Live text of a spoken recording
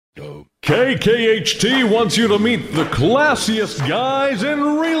KKHT wants you to meet the classiest guys in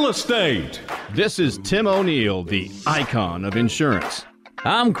real estate. This is Tim O'Neill, the icon of insurance.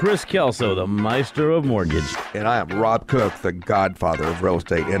 I'm Chris Kelso, the Meister of Mortgage. And I am Rob Cook, the godfather of real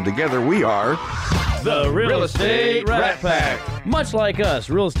estate. And together we are the Real Estate Rat Pack. Much like us,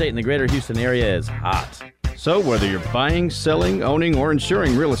 real estate in the greater Houston area is hot. So whether you're buying, selling, owning, or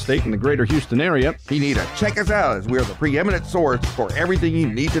insuring real estate in the greater Houston area, you need to check us out as we are the preeminent source for everything you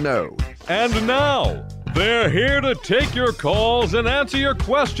need to know. And now, they're here to take your calls and answer your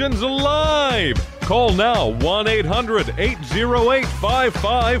questions live. Call now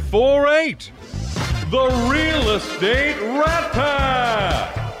 1-800-808-5548. The Real Estate Rat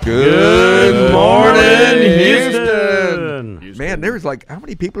Pack. Good morning, Houston. Man, there's like, how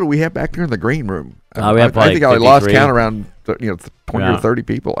many people do we have back there in the green room? We have I think I lost count around 20 or 30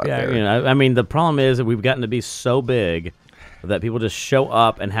 people out there. You know, I mean, the problem is that we've gotten to be so big that people just show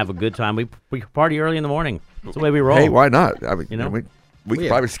up and have a good time. We party early in the morning. That's the way we roll. Hey, why not? I mean, you know, we could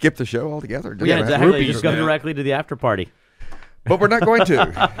probably skip the show altogether. Yeah, exactly. Just go directly to the after party. But we're not going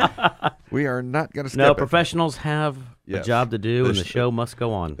to. We are not going to skip it. No, professionals have a job to do, and the show must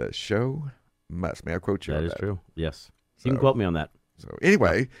go on. The show must. May I quote you on that? That is true, yes. You can quote me on that. So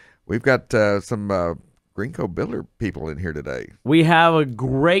anyway, we've got some Greenco Builder people in here today. We have a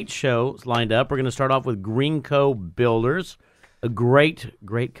great show lined up. We're going to start off with Greenco Builders, a great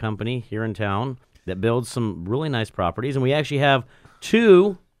company here in town that builds some really nice properties. And we actually have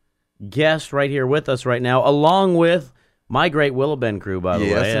two guests right here with us right now, along with my great Willow Bend crew, by the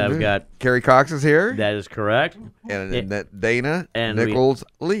way. I've got Kerry Cox is here. That is correct. And Dana and Nichols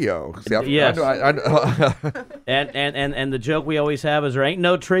Leo. See, yes. I know. and the joke we always have is there ain't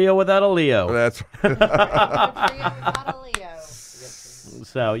no trio without a Leo. That's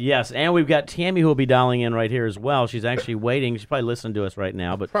So, yes, and we've got Tammy who will be dialing in right here as well. She's actually waiting. She's probably listening to us right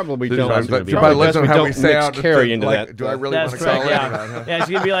now. But probably don't. Probably listen to how we sound. Carry into that. Do I really want to call in? Yeah, she's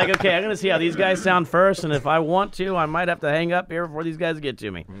going to be like, okay, I'm going to see how these guys sound first, and if I want to, I might have to hang up here before these guys get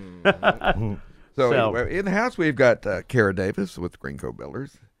to me. So in the house, we've got Ric Davis with Greenco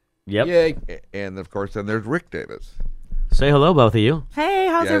Builders. Yep. Yay. And, of course, then there's Ric Davis. Say hello, both of you. Hey,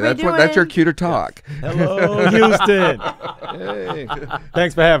 how's everybody doing? That's your cue to talk. Hello, Houston. Hey.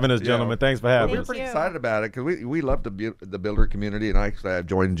 Thanks for having us, gentlemen. Thanks for having us. We're pretty excited about it because we love the builder community, and I've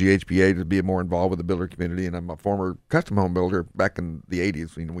joined GHBA to be more involved with the builder community, and I'm a former custom home builder back in the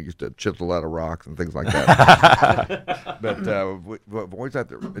 80s. You know, we used to chisel out of rocks and things like that. But we've always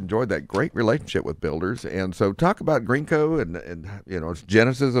enjoyed that great relationship with builders. And so talk about Greenco and you know, its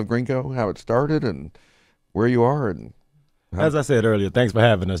genesis of Greenco, how it started, and where you are, and as I said earlier, thanks for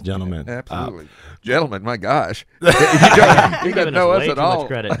having us, gentlemen. Absolutely. Gentlemen, my gosh. You don't know us at all.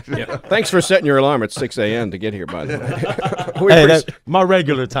 Thanks for setting your alarm at 6 a.m. to get here, by the way. Hey, that's my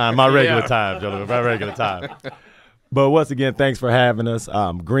regular time, gentlemen, my regular time. But once again, thanks for having us.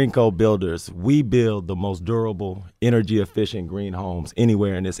 Greenco Builders, we build the most durable, energy-efficient green homes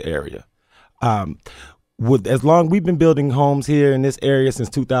anywhere in this area. We've been building homes here in this area since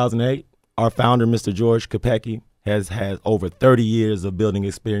 2008. Our founder, Mr. George Kopecky, has had over 30 years of building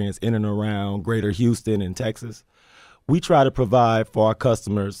experience in and around greater Houston and Texas. We try to provide for our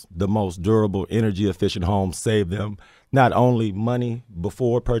customers the most durable, energy-efficient homes, save them not only money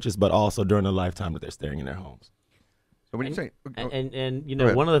before purchase, but also during the lifetime that they're staying in their homes. So when you say, and you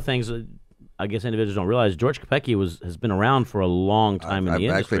know, one of the things that I guess individuals don't realize, George Kopecky has been around for a long time in the industry.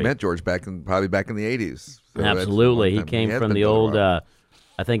 I've actually met George probably back in the 80s. So absolutely. He came from the old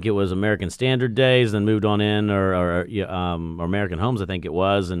I think it was American Standard days, then moved on in, or American Homes, I think it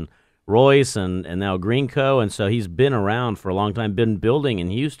was, and Royce, and now Greenco, and so he's been around for a long time, been building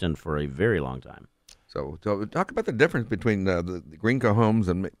in Houston for a very long time. So talk about the difference between the Greenco homes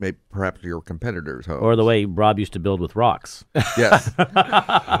and maybe perhaps your competitors' homes. Or the way Rob used to build with rocks. Yes.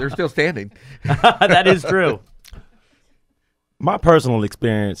 They're still standing. That is true. My personal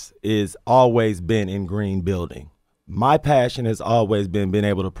experience is always been in green building. My passion has always been being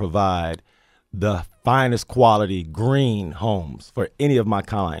able to provide the finest quality green homes for any of my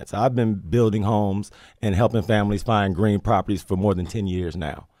clients. I've been building homes and helping families find green properties for more than 10 years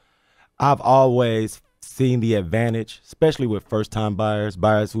now. I've always seen the advantage, especially with first-time buyers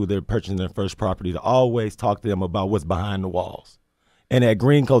who they're purchasing their first property, to always talk to them about what's behind the walls. And at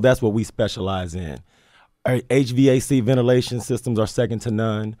Greenco, that's what we specialize in. Our HVAC ventilation systems are second to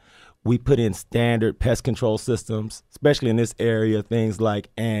none. We put in standard pest control systems, especially in this area, things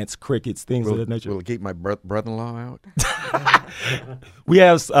like ants, crickets, things of that nature. Will it keep my brother-in-law out? We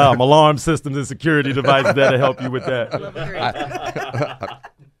have alarm systems and security devices that'll help you with that.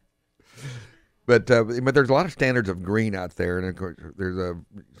 But there's a lot of standards of green out there, and of course there's some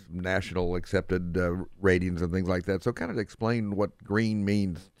national accepted ratings and things like that. So kind of explain what green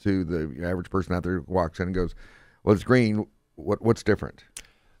means to the average person out there who walks in and goes, "Well, it's green. What's different?"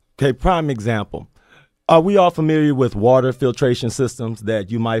 Okay, prime example. Are we all familiar with water filtration systems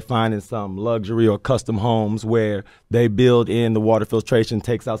that you might find in some luxury or custom homes where they build in the water filtration,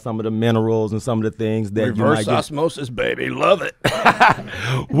 takes out some of the minerals and some of the things that you might Reverse get? osmosis, baby. Love it.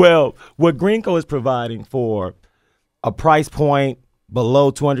 Well, what Greenco is providing for a price point below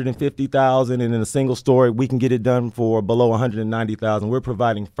 $250,000, and in a single story, we can get it done for below $190,000. We're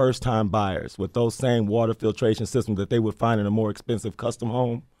providing first-time buyers with those same water filtration systems that they would find in a more expensive custom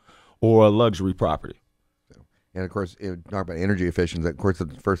home or a luxury property. And of course, talk about energy efficiency. Of course, the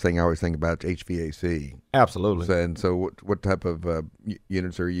first thing I always think about is HVAC. Absolutely. And so, what type of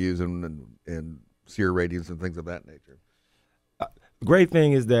units are you using, and SEER ratings and things of that nature? The great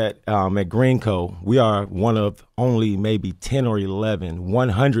thing is that at Greenco, we are one of only maybe 10 or 11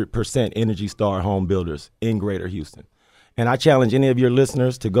 100% Energy Star home builders in Greater Houston. And I challenge any of your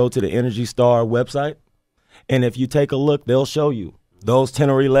listeners to go to the Energy Star website. And if you take a look, they'll show you those 10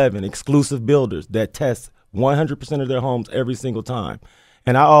 or 11 exclusive builders that test 100% of their homes every single time.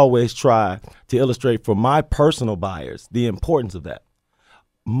 And I always try to illustrate for my personal buyers the importance of that.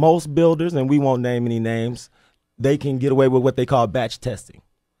 Most builders, and we won't name any names, they can get away with what they call batch testing.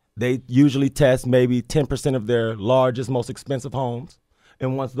 They usually test maybe 10% of their largest, most expensive homes.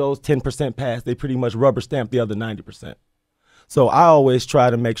 And once those 10% pass, they pretty much rubber stamp the other 90%. So I always try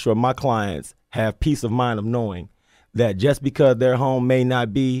to make sure my clients have peace of mind of knowing that just because their home may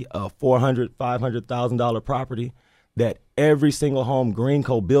not be a $400,000, $500,000 property, that every single home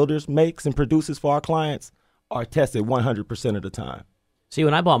Greenco Builders makes and produces for our clients are tested 100% of the time. See,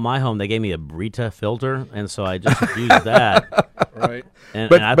 when I bought my home, they gave me a Brita filter, and so I just used that. Right.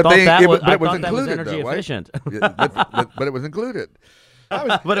 And I thought that was energy though, right? efficient. but it was included.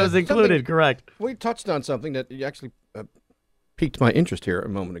 But it was included, correct. We touched on something that you actually piqued my interest here a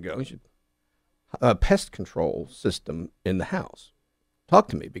moment ago. You should pest control system in the house. Talk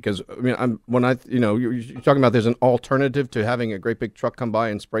to me, because I mean, you're talking about there's an alternative to having a great big truck come by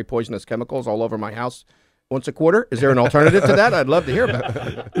and spray poisonous chemicals all over my house once a quarter. Is there an alternative to that? I'd love to hear about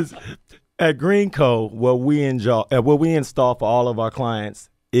it. At Greenco, what we install for all of our clients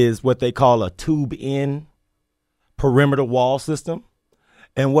is what they call a tube-in perimeter wall system.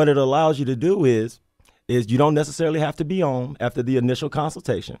 And what it allows you to do is you don't necessarily have to be home after the initial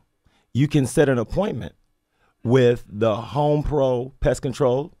consultation. You can set an appointment with the Home Pro Pest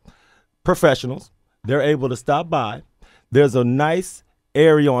Control professionals. They're able to stop by. There's a nice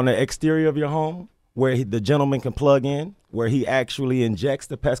area on the exterior of your home where the gentleman can plug in, where he actually injects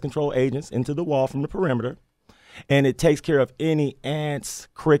the pest control agents into the wall from the perimeter. And it takes care of any ants,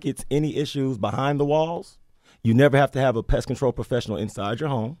 crickets, any issues behind the walls. You never have to have a pest control professional inside your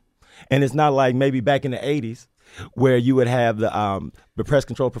home. And it's not like maybe back in the 80s where you would have the pest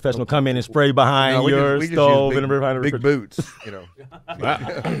control professional come in and spray behind your stove and behind big boots, you know.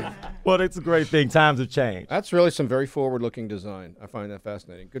 Well, it's a great thing. Times have changed. That's really some very forward-looking design. I find that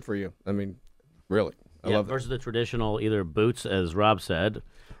fascinating. Good for you. I mean, really, I love that. Versus the traditional either boots, as Rob said,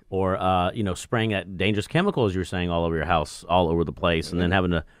 or spraying that dangerous chemicals you were saying all over your house, all over the place, and then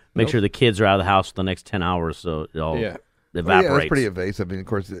having to make sure the kids are out of the house for the next 10 hours so it all evaporates. Well, yeah, that's pretty invasive. I mean, of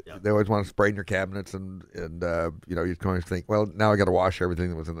course, they always want to spray in your cabinets, and you can always think, well, now I got to wash everything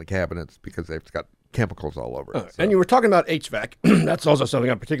that was in the cabinets because they've got chemicals all over it. And you were talking about HVAC. That's also something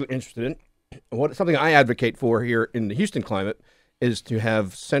I'm particularly interested in. Something I advocate for here in the Houston climate is to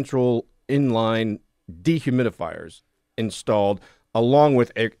have central inline dehumidifiers installed along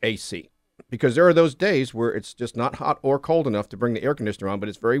with AC. Because there are those days where it's just not hot or cold enough to bring the air conditioner on, but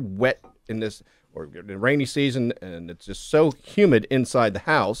it's very wet in this or the rainy season, and it's just so humid inside the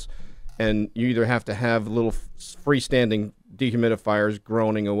house, and you either have to have little freestanding dehumidifiers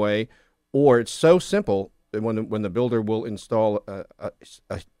groaning away, or it's so simple that when the builder will install a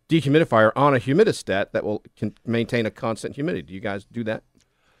dehumidifier on a humidistat that can maintain a constant humidity. Do you guys do that?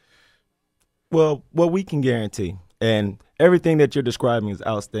 Well, what we can guarantee, and everything that you're describing is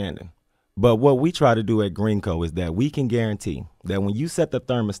outstanding, but what we try to do at Greenco is that we can guarantee that when you set the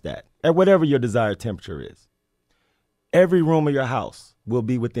thermostat at whatever your desired temperature is, every room of your house will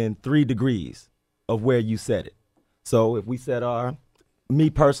be within 3 degrees of where you set it. So if we set me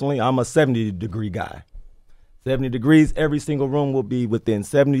personally, I'm a 70-degree guy. 70 degrees, every single room will be within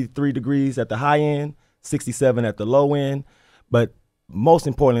 73 degrees at the high end, 67 at the low end. But most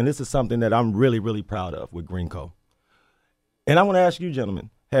importantly, this is something that I'm really, really proud of with Greenco. And I want to ask you, gentlemen,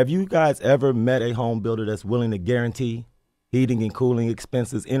 have you guys ever met a home builder that's willing to guarantee heating and cooling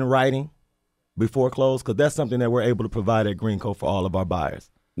expenses in writing before close, because that's something that we're able to provide at Greenco for all of our buyers.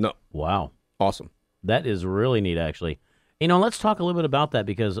 No. Wow. Awesome. That is really neat, actually. Let's talk a little bit about that,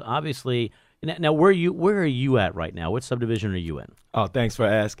 because obviously, now where are you at right now? What subdivision are you in? Oh, thanks for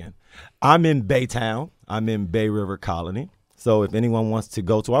asking. I'm in Baytown. I'm in Bay River Colony. So if anyone wants to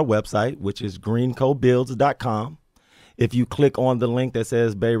go to our website, which is greencobuilds.com, if you click on the link that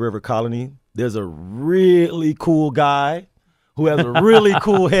says Bay River Colony, there's a really cool guy who has a really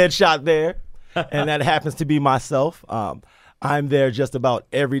cool headshot there, and that happens to be myself. I'm there just about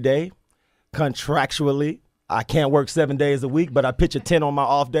every day. Contractually, I can't work 7 days a week, but I pitch a 10 on my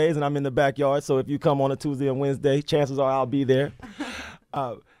off days, and I'm in the backyard. So if you come on a Tuesday and Wednesday, chances are I'll be there.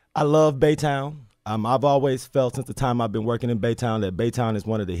 I love Baytown. I've always felt since the time I've been working in Baytown that Baytown is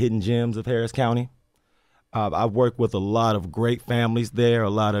one of the hidden gems of Harris County. I've worked with a lot of great families there, a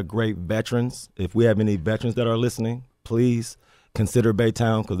lot of great veterans. If we have any veterans that are listening, please consider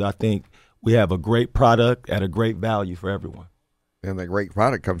Baytown, because I think we have a great product at a great value for everyone. And that great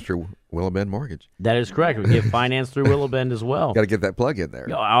product comes through Willow Bend Mortgage. That is correct. We get finance through Willow Bend as well. Got to get that plug in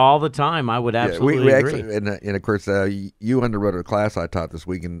there. All the time. I would absolutely we agree. actually, and of course, you underwrote a class I taught this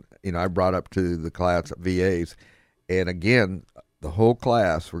week, and I brought up to the class VAs, and again, the whole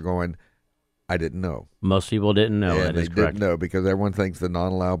class were going, I didn't know. Most people didn't know. And That they is correct. didn't know, because everyone thinks the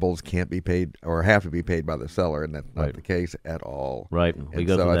non-allowables can't be paid or have to be paid by the seller, and that's not the case at all. Right. We And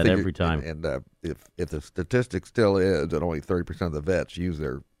go so through I that think every time. And if the statistic still is that only 30% of the vets use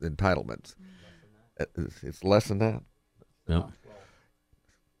their entitlements, it's less than that. Yeah.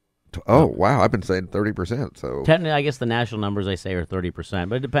 Oh, wow. I've been saying 30%. So Technically, I guess the national numbers they say are 30%,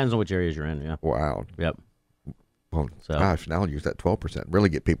 but it depends on which areas you're in. Yeah. wow. Yep. Well, So- gosh, now I'll use that 12%. Really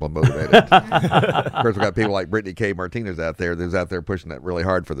get people motivated. Of course, we've got people like Brittany K. Martinez out there that's out there pushing that really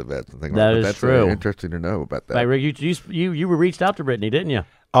hard for the vets and things That like that. is That's true. Interesting to know about that. Right, Rick, you were reached out to Brittany, didn't you?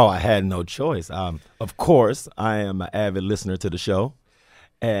 Oh, I had no choice. Of course, I am an avid listener to the show,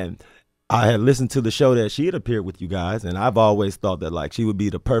 and I had listened to the show that she had appeared with you guys, and I've always thought that like she would be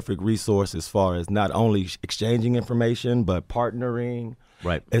the perfect resource as far as not only exchanging information but partnering,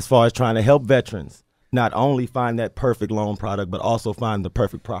 Right. as far as trying to help veterans not only find that perfect loan product but also find the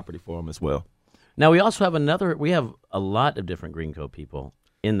perfect property for them as well. Now, we also have we have a lot of different Greenco people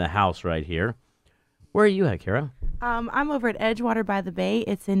in the house right here. Where are you at, Kara? I'm over at Edgewater by the Bay.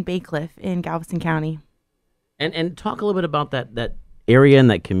 It's in Bay Cliff in Galveston County. And talk a little bit about that area and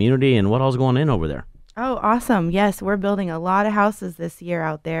that community and what all's going in over there. Oh, awesome. Yes, we're building a lot of houses this year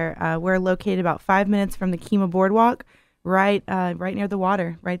out there. We're located about 5 minutes from the Kemah Boardwalk, right near the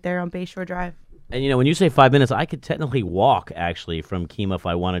water, right there on Bayshore Drive. And, when you say 5 minutes, I could technically walk, actually, from Kemah if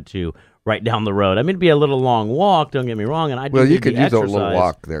I wanted to, right down the road. I mean, it'd be a little long walk, don't get me wrong, and I do Well, you need could the use a exercise. little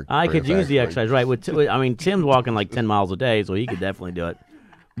walk there, I could Chris, use the actually. exercise, right. Tim's walking like 10 miles a day, so he could definitely do it.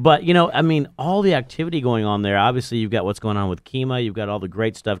 But, all the activity going on there, obviously you've got what's going on with Kemah, you've got all the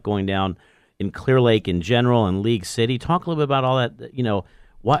great stuff going down in Clear Lake in general and League City. Talk a little bit about all that,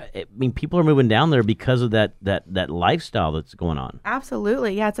 people are moving down there because of that lifestyle that's going on.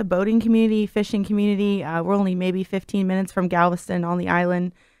 Absolutely. Yeah, it's a boating community, fishing community. We're only maybe 15 minutes from Galveston on the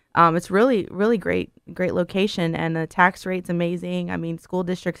island. It's really, really great location, and the tax rate's amazing. I mean, school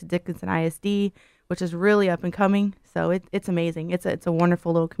district's Dickinson ISD, which is really up and coming. So it's amazing. It's a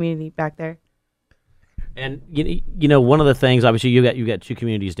wonderful little community back there. And one of the things, obviously, you got two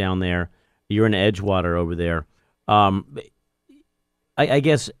communities down there. You're in Edgewater over there. I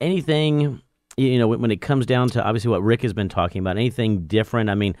guess anything, when it comes down to obviously what Rick has been talking about, anything different.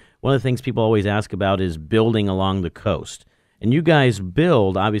 I mean, one of the things people always ask about is building along the coast. And you guys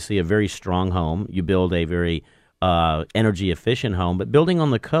build, obviously, a very strong home. You build a very energy efficient home. But building on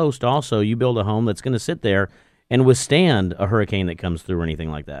the coast also, you build a home that's going to sit there and withstand a hurricane that comes through or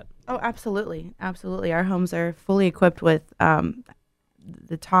anything like that. Oh, absolutely. Absolutely. Our homes are fully equipped with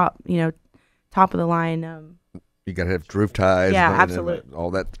the top of the line. You got to have roof ties. Yeah, and absolutely.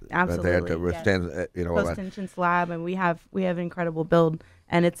 all that. Absolutely, They have to withstand, all that. Post-tension slab, and we have an incredible build,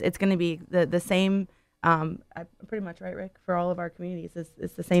 and it's going to be the same. Pretty much right, Rick, for all of our communities.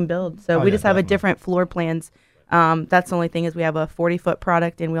 It's the same build. So we just have a different floor plans. That's the only thing is we have a 40-foot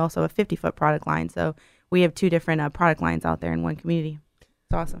product, and we also have a 50-foot product line. So we have two different product lines out there in one community.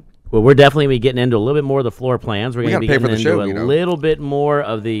 It's awesome. Well, we're definitely going to be getting into a little bit more of the floor plans. We're going to be gotta pay getting for the into show, a little bit more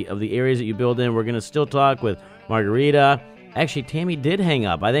of the areas that you build in. We're going to still talk with Margarita. Actually, Tammy did hang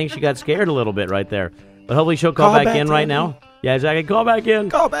up. I think she got scared a little bit right there. But hopefully she'll call back in right now. Yeah, exactly. Call back in.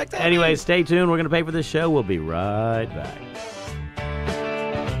 Call back, Tammy. Anyway, stay tuned. We're going to pay for this show. We'll be right back.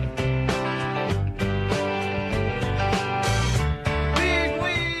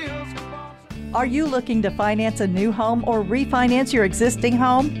 Are you looking to finance a new home or refinance your existing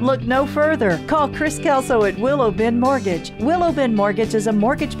home? Look no further. Call Chris Kelso at Willow Bend Mortgage. Willow Bend Mortgage is a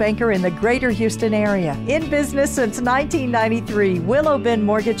mortgage banker in the greater Houston area. In business since 1993, Willow Bend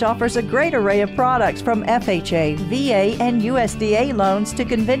Mortgage offers a great array of products from FHA, VA, and USDA loans to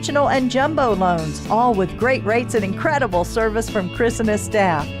conventional and jumbo loans, all with great rates and incredible service from Chris and his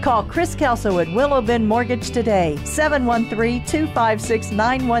staff. Call Chris Kelso at Willow Bend Mortgage today,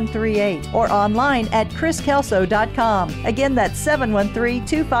 713-256-9138, or online at chriskelso.com. Again, that's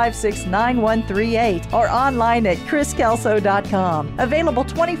 713-256-9138, or online at chriskelso.com. Available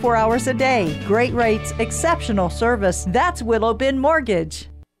 24 hours a day. Great rates, exceptional service. That's Willow Bend Mortgage.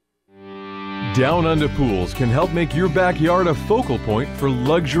 Down Under Pools can help make your backyard a focal point for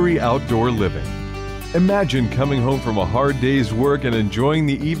luxury outdoor living. Imagine coming home from a hard day's work and enjoying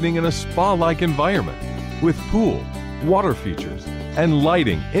the evening in a spa-like environment with pool, water features, and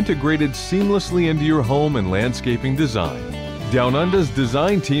lighting integrated seamlessly into your home and landscaping design. Down Under's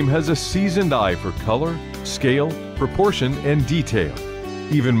design team has a seasoned eye for color, scale, proportion, and detail.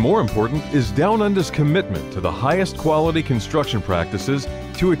 Even more important is Down Under's commitment to the highest quality construction practices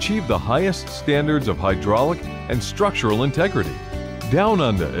to achieve the highest standards of hydraulic and structural integrity. Down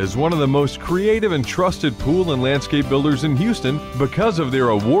Under is one of the most creative and trusted pool and landscape builders in Houston because of their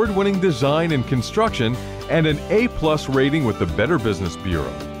award-winning design and construction and an A+ rating with the Better Business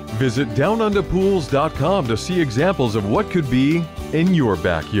Bureau. Visit downunderpools.com to see examples of what could be in your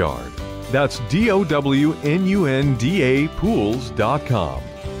backyard. That's DOWNUNDA pools.com.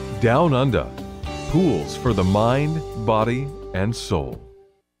 Down Under. Pools for the mind, body, and soul.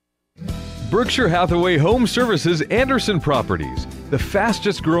 Berkshire Hathaway Home Services Anderson Properties, the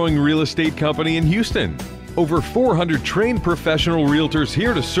fastest growing real estate company in Houston. Over 400 trained professional realtors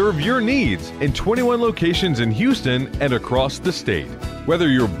here to serve your needs in 21 locations in Houston and across the state. Whether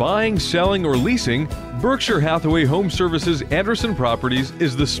you're buying, selling, or leasing, Berkshire Hathaway Home Services Anderson Properties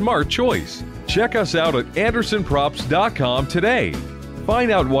is the smart choice. Check us out at andersonprops.com today.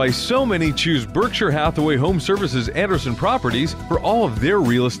 Find out why so many choose Berkshire Hathaway Home Services Anderson Properties for all of their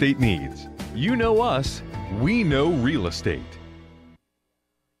real estate needs. You know us, we know real estate.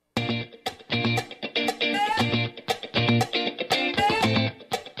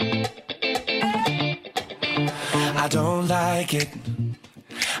 I don't like it.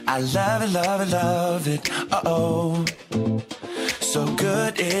 I love it, love it, love it. Uh-oh. So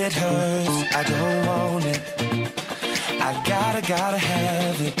good it hurts. I don't want it. I gotta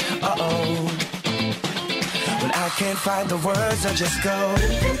have it. Uh-oh. When I can't find the words, I just go.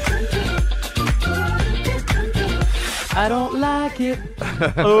 I don't like it.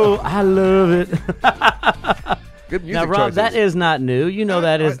 Oh, I love it. Good music Now, Rob, choices. that is not new. You know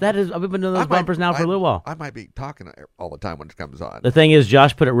that is. We've been doing those bumpers now for a little while. I might be talking all the time when it comes on. The thing is,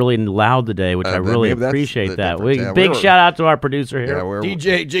 Josh put it really loud today, which I really maybe that's appreciate the that. difference. Yeah, Big we're- shout out to our producer here. Yeah, we're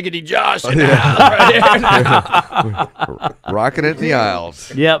DJ Jiggity Josh in the house right here. rocking it in the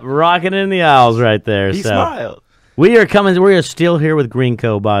aisles. Yep, rocking in the aisles right there. He so smiled. we are coming. We are still here with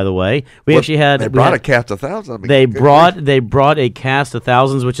Greenco, by the way. We actually had They brought a cast of thousands. I mean, They good brought a cast of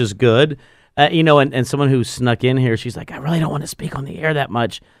thousands, which is good. And someone who snuck in here, she's like, I really don't want to speak on the air that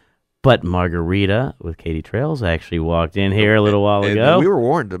much. But Margarita with Katie Trails actually walked in here a little while and ago. we were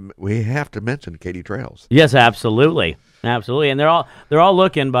warned. We have to mention Katie Trails. Yes, absolutely. Absolutely. And they're all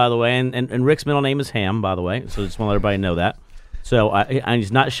looking, by the way. And Rick's middle name is Ham, by the way. So just want to let everybody know that. So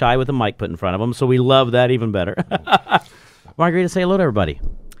he's not shy with a mic put in front of him. So we love that even better. Margarita, say hello to everybody.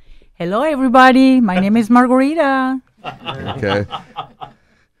 Hello, everybody. My name is Margarita. Okay.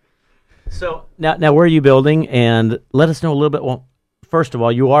 So now where are you building? And let us know a little bit. Well, first of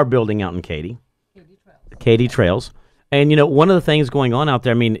all, you are building out in Katy Trails. And, one of the things going on out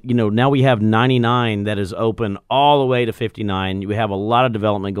there, I mean, now we have 99 that is open all the way to 59. We have a lot of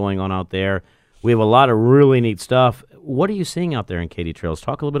development going on out there. We have a lot of really neat stuff. What are you seeing out there in Katy Trails?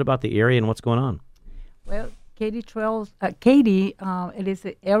 Talk a little bit about the area and what's going on. Well, Katy Trails, Katy, it is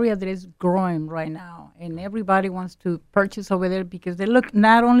an area that is growing right now, and everybody wants to purchase over there because they look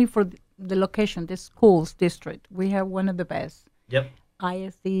not only for the location, the schools district. We have one of the best. Yep.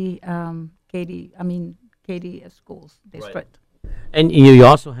 ISD, Katy schools district. Right. And you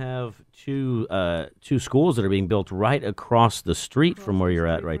also have two schools that are being built right across the street from where you're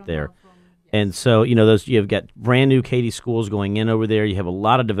at right there. And so, you've got brand new Katy schools going in over there. You have a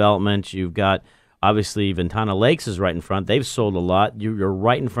lot of development. You've got, obviously, Ventana Lakes is right in front. They've sold a lot. You're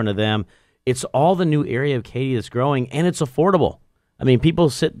right in front of them. It's all the new area of Katy that's growing, and it's affordable. I mean, people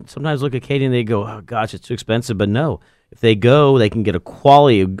sometimes look at Katy and they go, oh, gosh, it's too expensive. But no, if they go, they can get a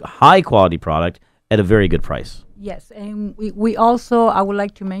high-quality product at a very good price. Yes, and we also, I would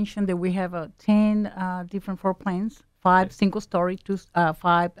like to mention that we have 10 different floor plans, 5 single-story,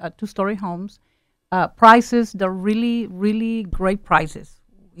 5 two-story homes. Prices, they're really, really great prices,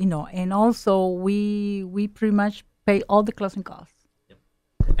 and also we pretty much pay all the closing costs.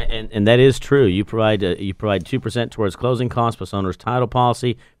 And that is true. You provide 2% towards closing costs plus owner's title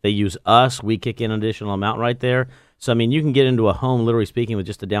policy. They use us. We kick in an additional amount right there. So, I mean, you can get into a home, literally speaking, with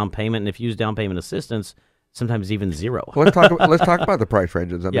just a down payment. And if you use down payment assistance, sometimes even zero. Well, let's talk about the price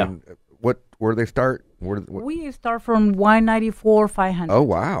ranges. I mean, where do they start? We start from $194,500. Oh,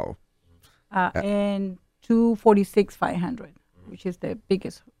 wow. And $246,500, which is the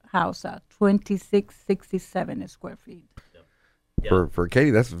biggest house, 2,667 square feet. For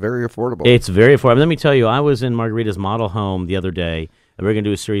Katie, that's very affordable. It's very affordable. Let me tell you, I was in Margarita's model home the other day, and we're going to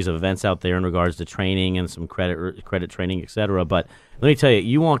do a series of events out there in regards to training and some credit training, et cetera. But let me tell you,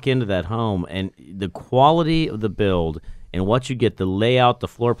 you walk into that home, and the quality of the build and what you get, the layout, the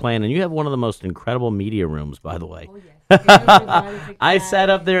floor plan, and you have one of the most incredible media rooms, by the way. Oh, yes. I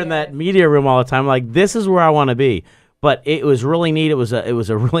sat up there in that media room all the time, like, this is where I want to be. But it was really neat. It was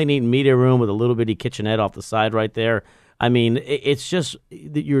a really neat media room with a little bitty kitchenette off the side right there. I mean, it's just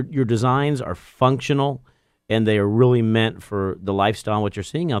your designs are functional, and they are really meant for the lifestyle and what you're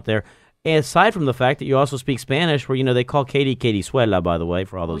seeing out there. And aside from the fact that you also speak Spanish, where they call Katie Suela, by the way,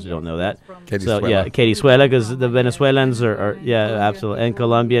 for all those who don't know that. Katie so Suela. Yeah, Katie Suela, because the Venezuelans are absolutely, and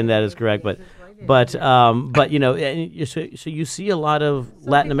Colombian, that is correct. But so you see a lot of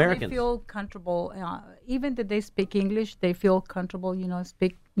Latin Americans. They feel comfortable, even that they speak English, they feel comfortable.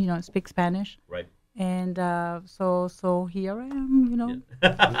 Speak Spanish. Right. And so here I am,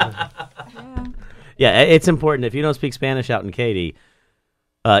 Yeah, it's important. If you don't speak Spanish out in Katy,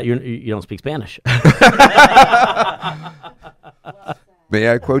 you don't speak Spanish. May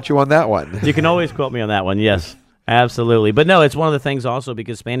I quote you on that one? You can always quote me on that one. Yes, absolutely. But no, it's one of the things also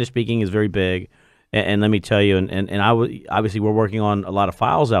because Spanish speaking is very big. And let me tell you, obviously we're working on a lot of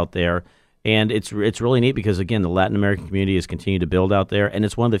files out there. And it's really neat because, again, the Latin American community has continued to build out there, and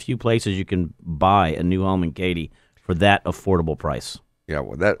it's one of the few places you can buy a new home in Katy for that affordable price. Yeah,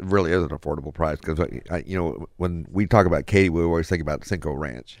 well, that really is an affordable price because, when we talk about Katy, we always think about Cinco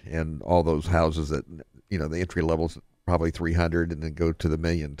Ranch and all those houses that, the entry level's probably 300 and then go to the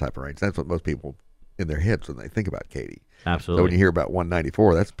million type of range. That's what most people in their heads when they think about Katy. Absolutely. So when you hear about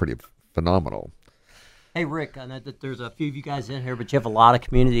 194, that's pretty phenomenal. Hey, Rick, I know that there's a few of you guys in here, but you have a lot of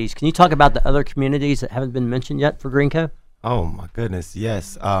communities. Can you talk about the other communities that haven't been mentioned yet for Greenco? Oh, my goodness,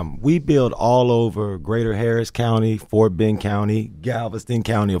 yes. We build all over Greater Harris County, Fort Bend County, Galveston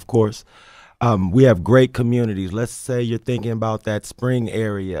County, of course. We have great communities. Let's say you're thinking about that Spring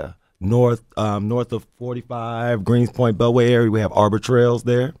area, north of 45, Greens Point, Beltway area. We have Arbor Trails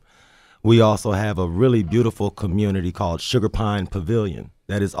there. We also have a really beautiful community called Sugar Pine Pavilion.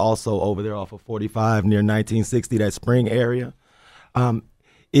 That is also over there off of 45 near 1960, that Spring area.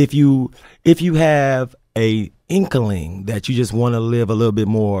 If you have a inkling that you just want to live a little bit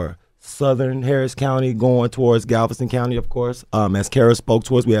more southern Harris County, going towards Galveston County, of course, as Kara spoke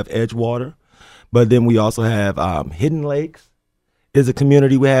towards, we have Edgewater. But then we also have Hidden Lakes is a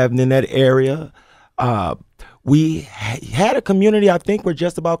community we have in that area. We had a community, I think we're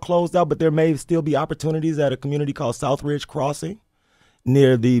just about closed out, but there may still be opportunities at a community called Southridge Crossing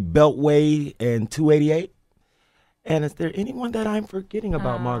near the Beltway and 288. And is there anyone that I'm forgetting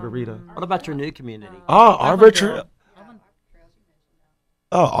about, Margarita? What about your new community? Oh, Arbor Trails.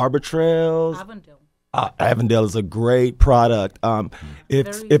 Oh, Arbor Trails. Avondale is a great product.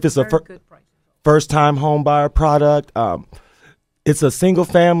 If it's a first-time home buyer product, it's a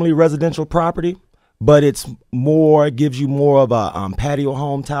single-family residential property, but it's gives you more of a patio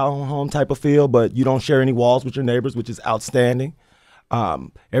home, town home type of feel, but you don't share any walls with your neighbors, which is outstanding.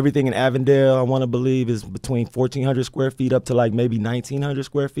 Everything in Avondale, I want to believe, is between 1,400 square feet up to like maybe 1,900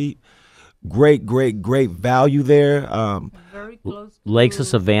 square feet. Great value there. Very close to Lakes of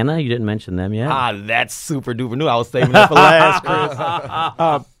Savannah, you didn't mention them yet. That's super duper new. I was saving that for last,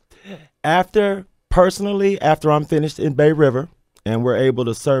 Chris. After I'm finished in Bay River and we're able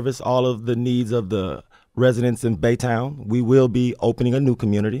to service all of the needs of the residents in Baytown, we will be opening a new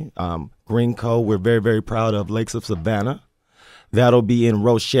community, Greenco. We're very, very proud of Lakes of Savannah. That'll be in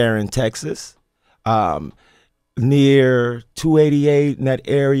Rocheron, Texas, near 288 in that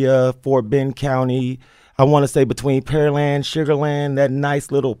area, Fort Bend County. I want to say between Pearland, Sugarland, that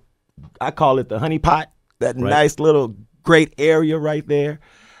nice little, I call it the Honeypot, that nice little great area right there.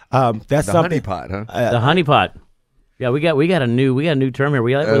 That's the something. Honeypot, huh? The Honeypot. Yeah, we got a new term here.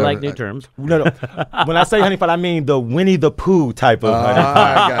 We like new terms. No. When I say honeypot, I mean the Winnie the Pooh type of honeypot.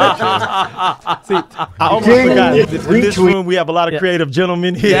 I got See, I almost forgot. In this room, we have a lot of creative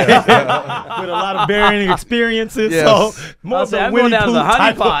gentlemen here with a lot of varying experiences. Yes. So more of the I'm Winnie going down to Pooh the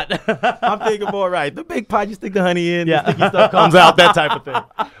honey type pot. I'm thinking more right. The big pot, you stick the honey in, the sticky stuff comes out, that type of thing.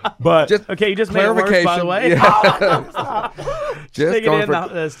 But Okay, you just made it worse, by the way. Yeah. Just Stick it going in, for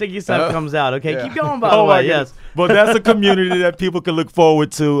the sticky stuff comes out. Okay, keep going, by the Oh, way. my Yes. goodness. But that's a community that people can look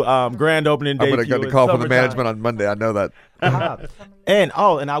forward to. Grand opening day. I'm going to get a call from the management on Monday. I know that. And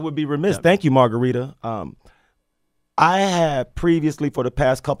I would be remiss. Thank you, Margarita. I had previously, for the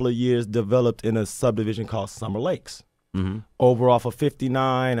past couple of years, developed in a subdivision called Summer Lakes, over off of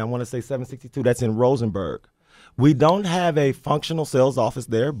 59. I want to say 762. That's in Rosenberg. We don't have a functional sales office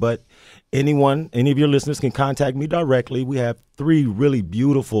there, but any of your listeners can contact me directly. We have 3 really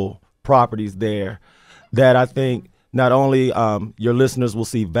beautiful properties there that I think not only your listeners will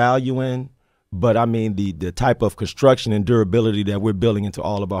see value in, but I mean the type of construction and durability that we're building into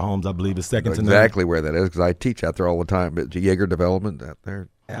all of our homes, I believe, is second to none. Exactly where that is, because I teach out there all the time at Jaeger Development out there.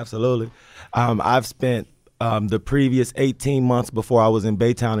 Absolutely. I've spent the previous 18 months before I was in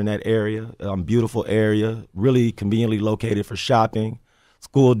Baytown in that area, beautiful area, really conveniently located for shopping.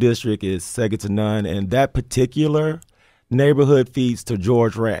 School district is second to none, and that particular neighborhood feeds to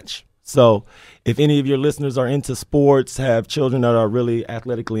George Ranch. So if any of your listeners are into sports, have children that are really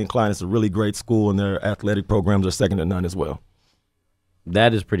athletically inclined, it's a really great school, and their athletic programs are second to none as well.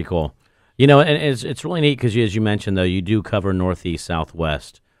 That is pretty cool. You know, and it's really neat because, as you mentioned, though, you do cover Northeast,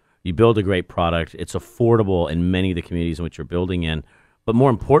 Southwest. You build a great product. It's affordable in many of the communities in which you're building in. But more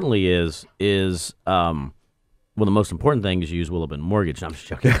importantly well, the most important thing is you use Willow Bend Mortgage. No, I'm just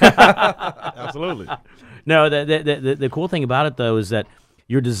joking. Absolutely. No, the cool thing about it, though, is that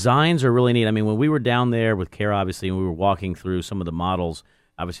your designs are really neat. I mean, when we were down there with Kara, obviously, and we were walking through some of the models,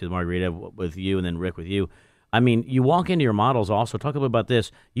 obviously the Margarita with you and then Rick with you, I mean, you walk into your models also. Talk a bit about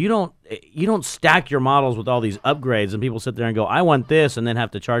this. You don't stack your models with all these upgrades, and people sit there and go, "I want this," and then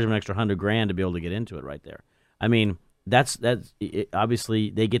have to charge them an extra $100,000 to be able to get into it right there. I mean, that's obviously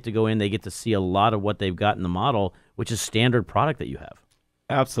they get to go in, they get to see a lot of what they've got in the model, which is standard product that you have.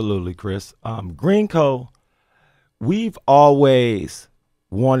 Absolutely, Chris. Greenco, we've always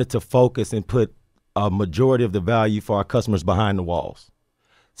wanted to focus and put a majority of the value for our customers behind the walls.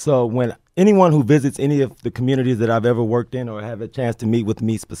 So when anyone who visits any of the communities that I've ever worked in or have a chance to meet with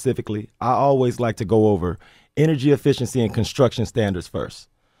me specifically, I always like to go over energy efficiency and construction standards first.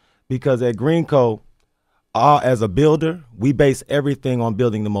 Because at Greenco, as a builder, we base everything on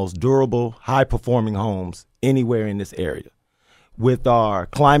building the most durable, high-performing homes anywhere in this area. With our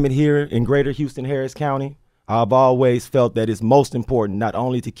climate here in greater Houston, Harris County, I've always felt that it's most important not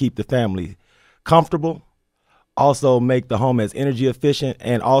only to keep the family comfortable, also make the home as energy efficient,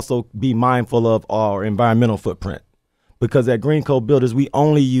 and also be mindful of our environmental footprint. Because at Greenco Builders, we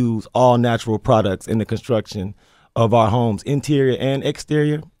only use all natural products in the construction of our homes, interior and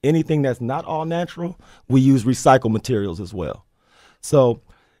exterior. Anything that's not all natural, we use recycled materials as well. So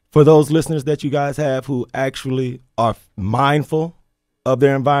for those listeners that you guys have who actually are mindful of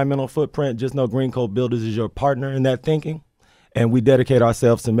their environmental footprint, just know Greenco Builders is your partner in that thinking. And we dedicate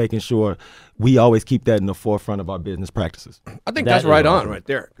ourselves to making sure we always keep that in the forefront of our business practices. I think that's right on right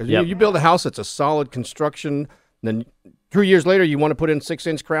there. Because you build a house that's a solid construction, then 3 years later you want to put in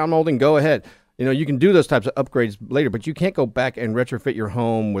 6-inch crown molding, go ahead. You know, you can do those types of upgrades later, but you can't go back and retrofit your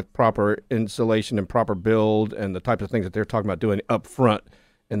home with proper insulation and proper build and the types of things that they're talking about doing up front.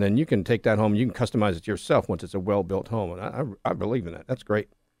 And then you can take that home, you can customize it yourself once it's a well-built home. And I believe in that. That's great.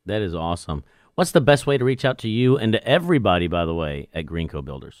 That is awesome. What's the best way to reach out to you and to everybody, by the way, at Greenco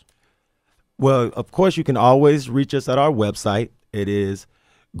Builders? Well, of course, you can always reach us at our website. It is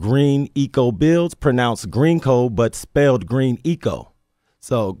Green Eco Builds, pronounced Greenco, but spelled Green Eco.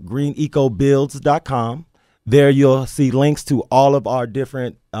 So greenecobuilds.com. There you'll see links to all of our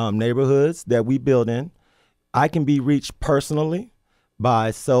different neighborhoods that we build in. I can be reached personally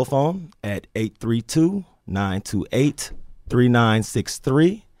by cell phone at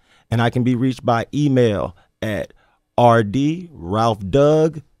 832-928-3963. And I can be reached by email at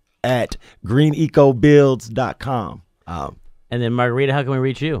rdralphdoug@greenecobuilds.com. And then, Margarita, how can we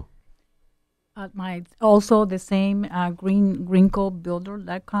reach you? Also the same,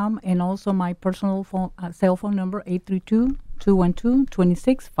 greenecobuilder.com, and also my personal phone, cell phone number,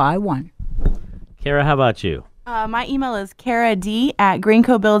 832-212-2651. Kara, how about you? My email is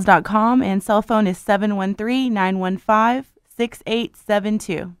karad@greencobuilds.com, and cell phone is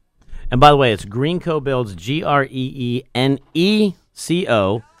 713-915-6872. And by the way, it's Greenco Builds, GREENECO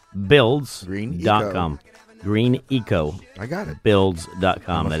builds.com. greeneco I got it. builds.com.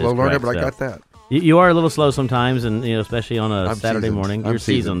 I'm a That slow is learner, correct. but I So got that. you are a little slow sometimes, and especially on a I'm Saturday seasoned. morning. I'm You're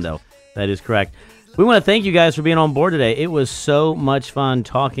seasoned, seasoned. though. That is correct. We want to thank you guys for being on board today. It was so much fun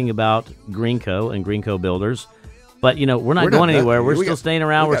talking about Greenco and Greenco Builders. But, we're not We're not going done. anywhere. We're We still got- staying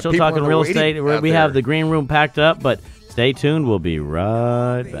around. we We're got still people talking that are real waiting estate. out We have there. the green room packed up, but stay tuned. We'll be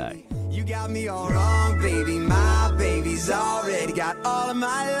right back. You got me all wrong, baby. My baby's already got all of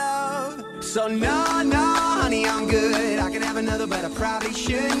my love. So no, honey, I'm good. I can have another, but I probably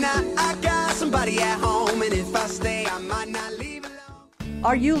should not. I got somebody at home, and if I stay, I might not leave alone.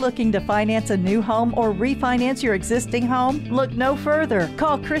 Are you looking to finance a new home or refinance your existing home? Look no further.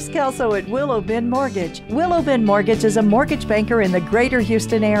 Call Chris Kelso at Willow Bend Mortgage. Willow Bend Mortgage is a mortgage banker in the greater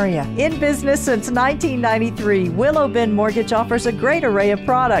Houston area. In business since 1993, Willow Bend Mortgage offers a great array of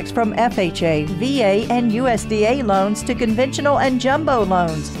products from FHA, VA, and USDA loans to conventional and jumbo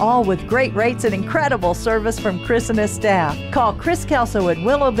loans, all with great rates and incredible service from Chris and his staff. Call Chris Kelso at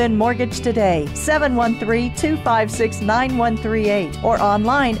Willow Bend Mortgage today, 713-256-9138, or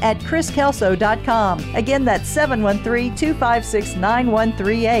online at chriskelso.com. Again, that's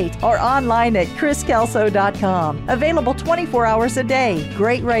 713-256-9138 or online at chriskelso.com. Available 24 hours a day.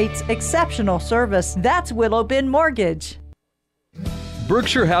 Great rates, exceptional service. That's Willow Bend Mortgage.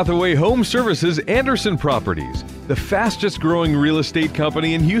 Berkshire Hathaway Home Services Anderson Properties, the fastest growing real estate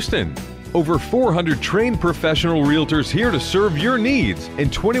company in Houston. Over 400 trained professional realtors here to serve your needs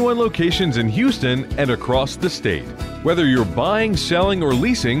in 21 locations in Houston and across the state. Whether you're buying, selling, or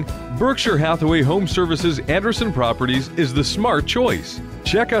leasing, Berkshire Hathaway Home Services Anderson Properties is the smart choice.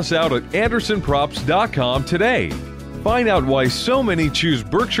 Check us out at andersonprops.com today. Find out why so many choose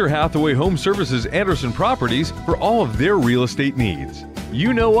Berkshire Hathaway Home Services Anderson Properties for all of their real estate needs.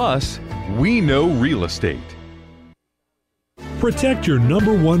 You know us, we know real estate. Protect your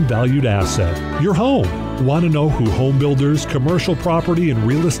number one valued asset, your home. Want to know who home builders, commercial property, and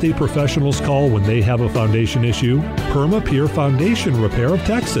real estate professionals call when they have a foundation issue? PermaPure Foundation Repair of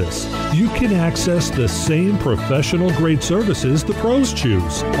Texas. You can access the same professional-grade services the pros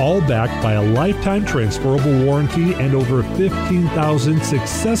choose, all backed by a lifetime transferable warranty and over 15,000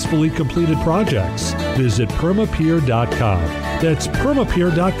 successfully completed projects. Visit permapure.com. That's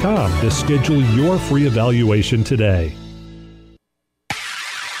permapure.com to schedule your free evaluation today.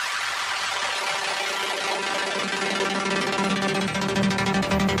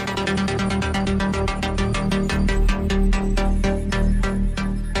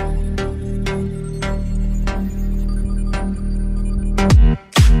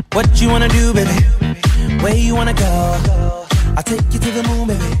 What you wanna do, baby? Where you wanna go? I'll take you to the moon,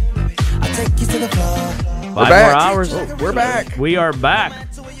 baby. I'll take you to the floor. 5 more hours. Oh, we're back. We are back.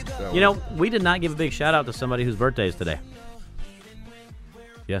 We did not give a big shout out to somebody whose birthday is today.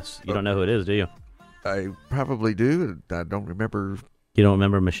 Yes, you don't know who it is, do you? I probably do. I don't remember. You don't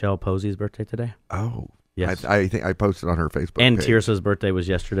remember Michelle Posey's birthday today? Oh, Yes. I think I posted on her Facebook And page. Tirsa's birthday was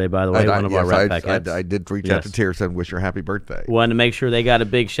yesterday, by the way, one of our yes, Rat Pack heads. I did reach out to Tirsa and wish her happy birthday. Wanted to make sure they got a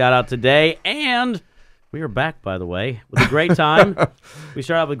big shout out today. And we are back, by the way, with a great time. We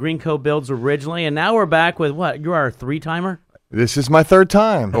started out with Greenco Builds originally, and now we're back with what? You're our 3-timer? This is my third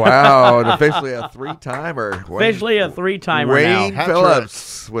time. Wow, and officially a 3-timer. Officially a 3-timer Wayne now.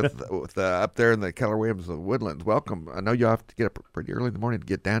 Phillips with up there in the Keller Williams Woodlands. Welcome. I know you have to get up pretty early in the morning to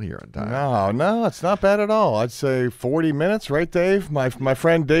get down here on time. No, it's not bad at all. I'd say 40 minutes, right, Dave? My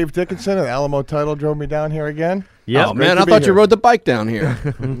friend Dave Dickinson at Alamo Title drove me down here again. Yeah, oh, man, I thought you rode the bike down here.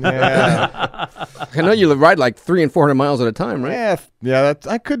 Yeah. I know you ride like 300 and 400 miles at a time, right? Yeah,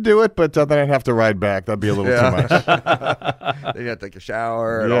 I could do it, but then I'd have to ride back. That'd be a little too much. Then you have to take a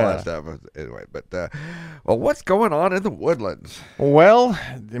shower and all that stuff. Anyway, but what's going on in the Woodlands? Well,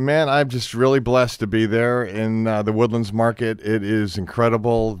 man, I'm just really blessed to be there in the Woodlands market. It is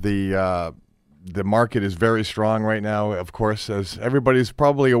incredible. The market is very strong right now. Of course, as everybody's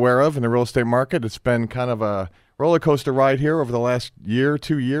probably aware of in the real estate market, it's been kind of a roller coaster ride here over the last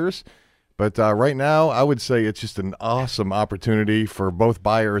 2 years. But right now, I would say it's just an awesome opportunity for both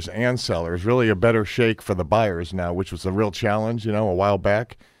buyers and sellers. Really a better shake for the buyers now, which was a real challenge, a while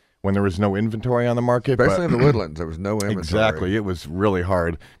back when there was no inventory on the market. Especially in the Woodlands, there was no inventory. Exactly. It was really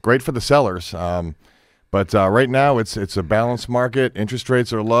hard. Great for the sellers. But right now, it's a balanced market. Interest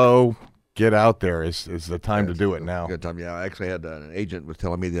rates are low. Get out there is the time to do it now. Good time. Yeah, I actually had an agent was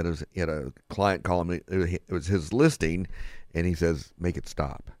telling me that he had a client call him. It was his listing, and he says, make it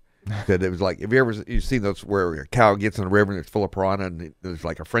stop. He said it was like, have you seen those where a cow gets in the river and it's full of piranha and there's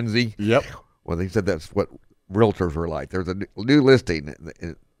like a frenzy? Yep. Well, he said that's what realtors were like. There's a new listing.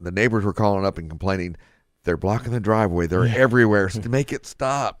 And the neighbors were calling up and complaining. They're blocking the driveway. They're everywhere. So to make it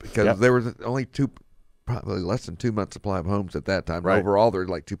stop because there was only 2 probably less than 2 months supply of homes at that time. Right. Overall, they're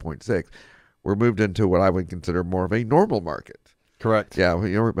like 2.6. We're moved into what I would consider more of a normal market. Correct. Yeah,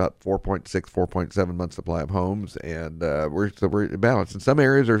 we're about 4.6, 4.7 months supply of homes, and we're balanced. And some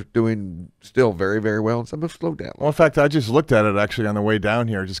areas are doing still very, very well, and some have slowed down. Well, in fact, I just looked at it actually on the way down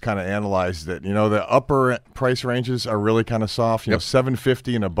here, just kind of analyzed it. You know, the upper price ranges are really kind of soft. You know,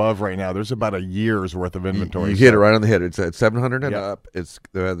 750 and above right now. There's about a year's worth of inventory. You hit it right on the head. It's at 700 and Yep. up. It's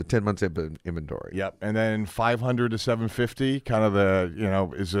the 10 months inventory. Yep. And then 500 to 750, kind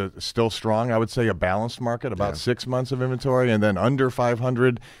of is still strong. I would say a balanced market, about 6 months of inventory, and then under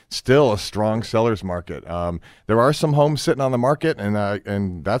 500, still a strong seller's market. There are some homes sitting on the market,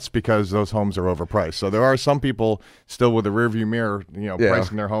 and that's because those homes are overpriced. So there are some people still with a rearview mirror,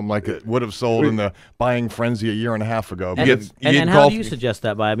 pricing their home like it would have sold in the buying frenzy a year and a half ago. And how do you suggest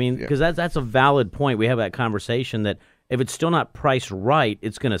that by? I mean, because that's a valid point. We have that conversation that if it's still not priced right,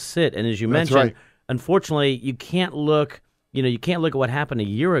 it's going to sit. And as you mentioned, right. unfortunately, you can't look. You can't look at what happened a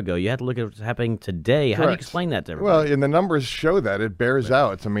year ago. You have to look at what's happening today. How do you explain that to everybody? Well, and the numbers show that. It bears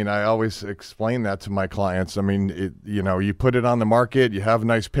out. I mean, I always explain that to my clients. I mean, you put it on the market, you have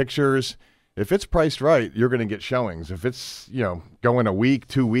nice pictures. If it's priced right, you're going to get showings. If it's, going a week,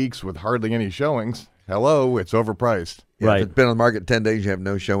 2 weeks with hardly any showings, hello, it's overpriced. Yeah, right. If it's been on the market 10 days, you have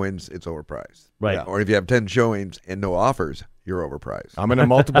no showings, it's overpriced. Right. Yeah. Or if you have 10 showings and no offers, you're overpriced. I'm in a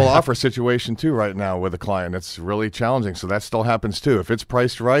multiple offer situation too right now with a client. It's really challenging. So that still happens too. If it's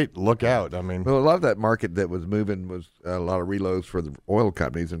priced right, look out. I mean, well, a lot of that market that was moving was a lot of reloads for the oil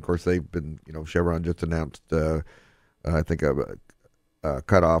companies. And of course, they've been, Chevron just announced, I think, a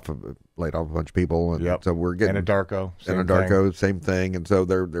cutoff of laid off a bunch of people. And so we're getting Anadarko, same thing. And so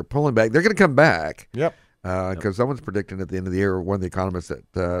they're pulling back. They're going to come back. Yep. Because someone's predicting at the end of the year, one of the economists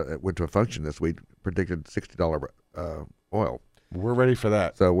that went to a function this week predicted $60 oil. We're ready for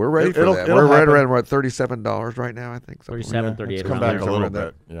that. So we're ready for that. We're right around $37 right now, I think. 37, 38. It's come back a little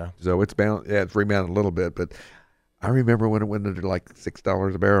bit. Yeah. So it's it's rebounded a little bit, but I remember when it went into like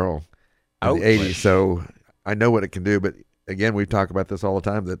 $6 a barrel in the 80s. So I know what it can do, but again, we talk about this all the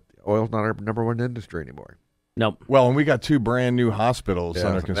time that oil's not our number one industry anymore. Nope. Well, and we got 2 brand new hospitals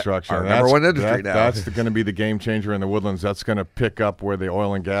under construction. Our number one industry now. That's going to be the game changer in the Woodlands. That's going to pick up where the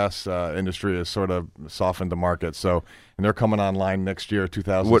oil and gas industry has sort of softened the market. So, and they're coming online next year,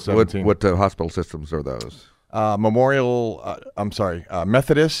 2017. What hospital systems are those?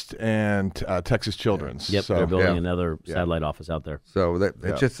 Methodist and Texas Children's. Yep, so, they're building another satellite office out there. So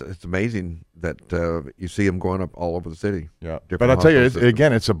it's amazing that you see them going up all over the city. Yeah, but I'll tell you,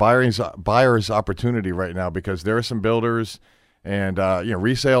 it's a buyer's opportunity right now because there are some builders and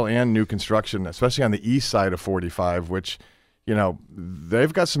resale and new construction, especially on the east side of 45, which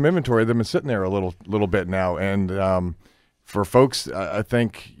they've got some inventory. They've been sitting there a little bit now, and for folks, I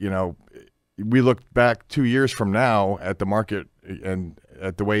think we look back 2 years from now at the market and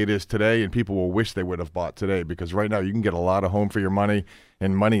at the way it is today, and people will wish they would have bought today because right now you can get a lot of home for your money,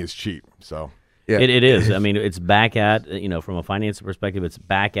 and money is cheap. So yeah, it is. I mean, it's back at from a financing perspective, it's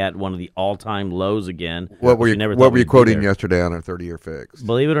back at one of the all-time lows again. What were you quoting yesterday on a 30-year fix?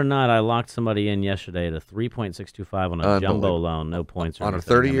 Believe it or not, I locked somebody in yesterday at a 3.625 on a jumbo loan, no points on a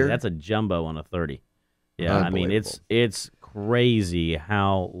 30-year. That's a jumbo on a 30. Yeah, I mean it's crazy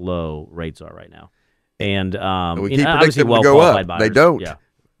how low rates are right now, and we keep predicting them to go up. Buyers. They don't. Yeah,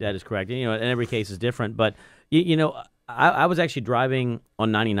 that is correct. And every case is different. But I was actually driving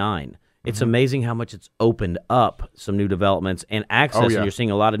on 99. It's amazing how much it's opened up some new developments and access, and you're seeing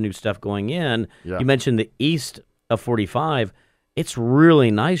a lot of new stuff going in. Yeah. You mentioned the east of 45. It's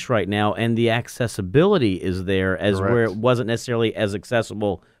really nice right now, and the accessibility is there where it wasn't necessarily as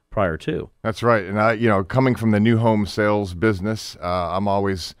accessible prior to. That's right. And coming from the new home sales business, I'm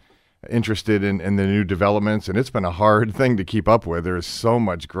always interested in the new developments, and it's been a hard thing to keep up with. There's so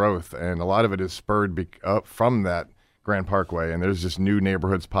much growth, and a lot of it is spurred up from that Grand Parkway, and there's just new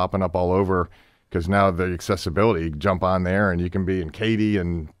neighborhoods popping up all over because now the accessibility, you jump on there and you can be in Katy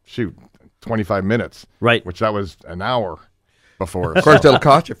in 25 minutes, right? Which that was an hour before. Of course, it'll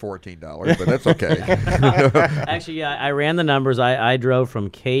cost you $14, but that's okay. Actually, yeah, I ran the numbers. I drove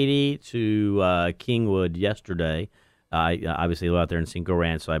from Katy to Kingwood yesterday. I obviously live out there in Cinco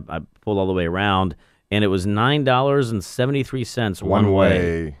Ranch, so I pulled all the way around, and it was $9.73 one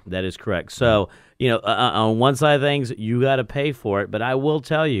way. That is correct. So, on one side of things, you got to pay for it, but I will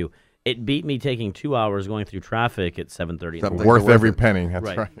tell you, it beat me taking 2 hours going through traffic at 7:30. Worth every penny.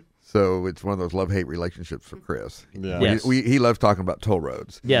 That's right. So it's one of those love-hate relationships for Chris. Yeah. Yes. He loves talking about toll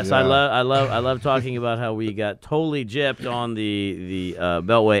roads. Yes, Yeah. I love talking about how we got totally gypped on the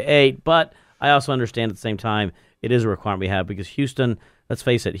Beltway 8, but I also understand at the same time it is a requirement we have because Houston, let's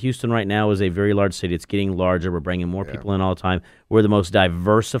face it, Houston right now is a very large city. It's getting larger. We're bringing more people in all the time. We're the most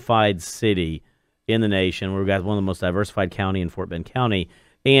diversified city in the nation. We've got one of the most diversified county in Fort Bend County.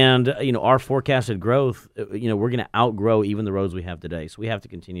 And, our forecasted growth, we're going to outgrow even the roads we have today. So we have to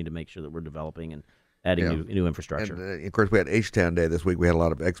continue to make sure that we're developing and adding new infrastructure. And, of course, we had H-Town Day this week. We had a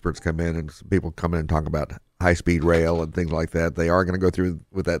lot of experts come in and some people come in and talk about high-speed rail and things like that. They are going to go through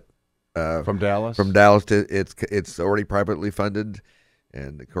with that. From Dallas? From Dallas to it's already privately funded,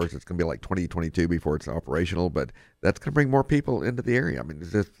 and of course it's going to be like 2022 before it's operational. But that's going to bring more people into the area. I mean,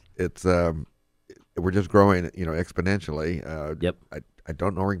 we're just growing, exponentially. Yep. I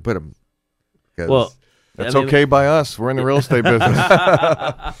don't know where we can put them. Well, that's okay by us. We're in the real estate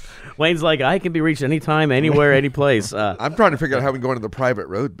business. Wayne's like, I can be reached anytime, anywhere, any place. I'm trying to figure out how we can go into the private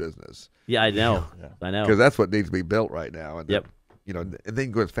road business. Yeah, I know. I know. Because that's what needs to be built right now. And yep. And then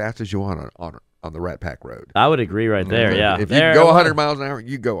you go as fast as you want on the Rat Pack Road. I would agree right there, yeah. If you can go 100 miles an hour,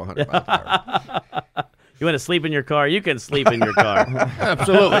 you go 100 miles an hour. You want to sleep in your car, you can sleep in your car.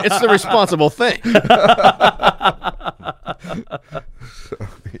 Absolutely. It's the responsible thing.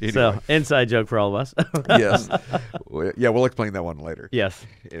 So, inside joke for all of us. Yes. We'll explain that one later. Yes.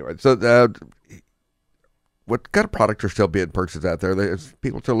 Anyway, so what kind of products are still being purchased out there? Is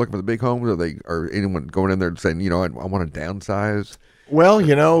people still looking for the big homes? Or anyone going in there and saying, I want to downsize? Well,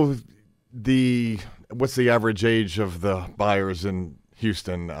 what's the average age of the buyers in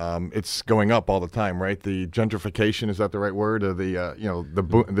Houston? It's going up all the time, right? The gentrification, is that the right word? Or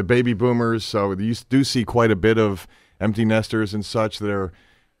the baby boomers. So you do see quite a bit of empty nesters and such that are,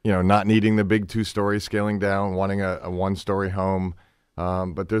 not needing the big 2-story, scaling down, wanting a 1-story home.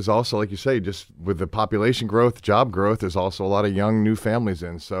 But there's also, like you say, just with the population growth, job growth, there's also a lot of young new families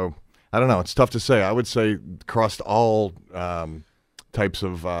in. So I don't know. It's tough to say. I would say across all types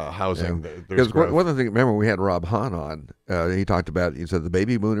of housing. Yeah. Because one of the things, remember we had Rob Hahn on. He talked about, he said the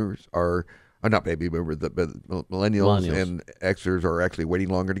baby boomers are, not baby boomers, but millennials and Xers are actually waiting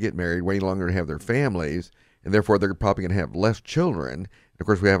longer to get married, waiting longer to have their families, and therefore they're probably going to have less children. Of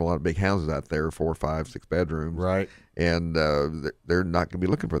course, we have a lot of big houses out there, 4, 5, 6 bedrooms. Right. And they're not going to be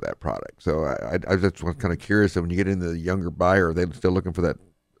looking for that product. So I just was kind of curious that when you get into the younger buyer, are they still looking for that,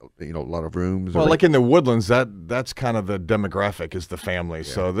 a lot of rooms? Well, like in the Woodlands, that's kind of the demographic is the family.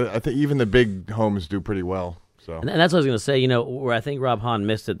 Yeah. So I think even the big homes do pretty well. So and that's what I was going to say. Where I think Rob Hahn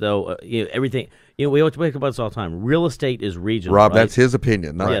missed it though. Everything. We always talk about this all the time. Real estate is regional. Rob, right? That's his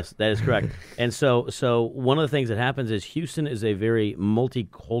opinion. Yes, that is correct. And so one of the things that happens is Houston is a very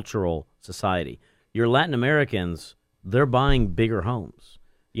multicultural society. Your Latin Americans, they're buying bigger homes.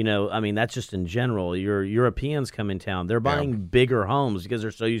 That's just in general. Your Europeans come in town, they're buying bigger homes because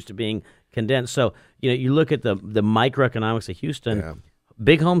they're so used to being condensed. So, you look at the microeconomics of Houston,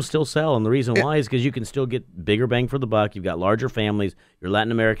 big homes still sell, and the reason why is because you can still get bigger bang for the buck. You've got larger families. Your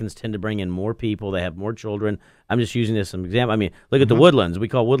Latin Americans tend to bring in more people. They have more children. I'm just using this as an example. Look at the Woodlands. We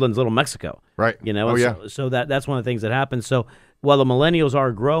call Woodlands Little Mexico. Right. So that's one of the things that happens. So while the millennials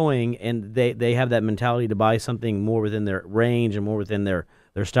are growing and they have that mentality to buy something more within their range and more within their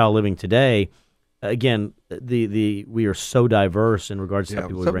style of living today, again, we are so diverse in regards to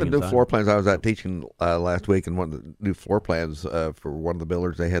people. Some of the new floor plans I was out teaching last week, and one of the new floor plans for one of the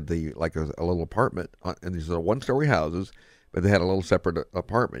builders, they had a little apartment, and these are 1-story houses, but they had a little separate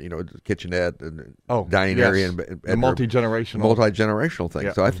apartment, kitchenette and dining area and the multi-generational thing.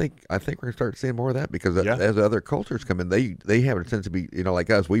 Yeah. So I think we're gonna start seeing more of that because as other cultures come in, they have a sense to be, like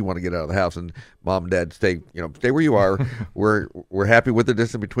us, we want to get out of the house and mom and dad stay where you are. we're happy with the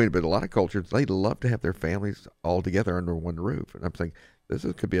distance between it, but a lot of cultures, they love to have their families all together under one roof, and I'm saying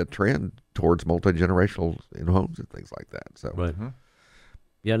could be a trend towards multi-generational homes and things like that. So. Right.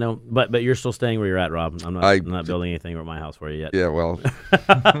 Yeah, no, but you're still staying where you're at, Rob. I'm not building anything at my house for you yet. Yeah, well.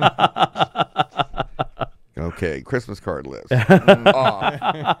 Okay, Christmas card list.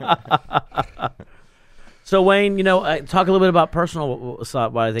 So, Wayne, talk a little bit about personal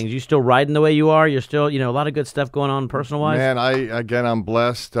side of things. You still riding the way you are? You're still, a lot of good stuff going on personal-wise? Man, I'm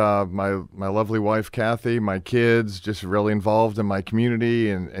blessed. My lovely wife, Kathy, my kids, just really involved in my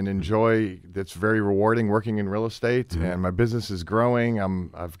community and enjoy. It's very rewarding working in real estate, and my business is growing.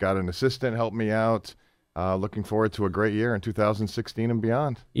 I've got an assistant help me out. Looking forward to a great year in 2016 and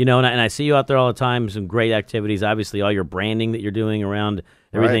beyond. And I see you out there all the time, some great activities, obviously all your branding that you're doing around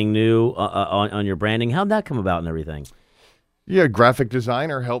everything new on your branding. How'd that come about and everything? Yeah, graphic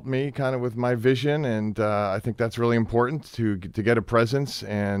designer helped me kind of with my vision, and I think that's really important to get a presence,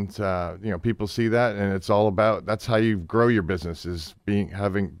 and people see that, and it's all about, that's how you grow your business, is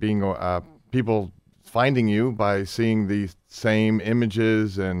people finding you by seeing the same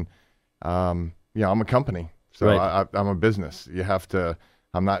images, and I'm a company. So Right. I'm a business. You have to.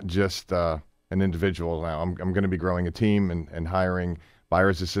 I'm not just an individual now. I'm going to be growing a team and hiring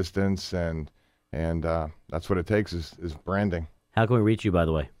buyer's assistants, and that's what it takes is branding. How can we reach you, by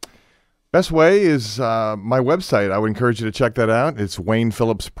the way? Best way is my website. I would encourage you to check that out. It's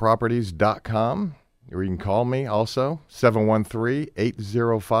WaynePhillipsProperties.com. Or you can call me also,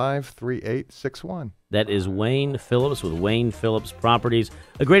 713-805-3861. That is Wayne Phillips with Wayne Phillips Properties.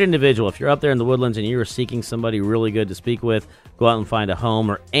 A great individual. If you're up there in the Woodlands and you're seeking somebody really good to speak with, go out and find a home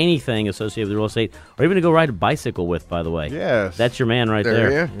or anything associated with real estate, or even to go ride a bicycle with, by the way. Yes. That's your man right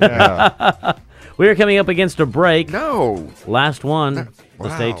there. Yeah. We are coming up against a break. No. Last one. So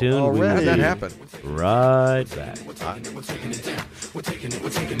stay tuned. Already. How'd that We'll be happen? Right back.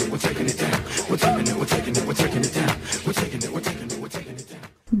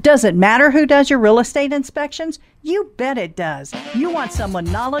 Does it matter who does your real estate inspections? You bet it does. You want someone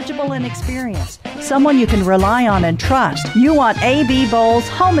knowledgeable and experienced, someone you can rely on and trust. You want A.B. Bowles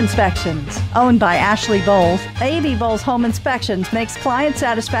Home Inspections. Owned by Ashley Bowles, A.B. Bowles Home Inspections makes client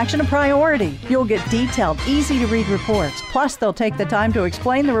satisfaction a priority. You'll get detailed, easy-to-read reports. Plus, they'll take the time to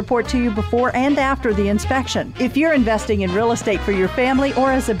explain the report to you before and after the inspection. If you're investing in real estate for your family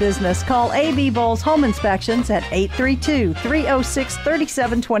or as a business, call A.B. Bowles Home Inspections at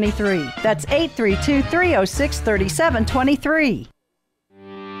 832-306-3723. That's 832-306-3723.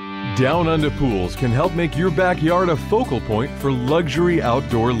 Down Under Pools can help make your backyard a focal point for luxury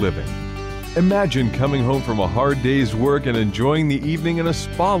outdoor living. Imagine coming home from a hard day's work and enjoying the evening in a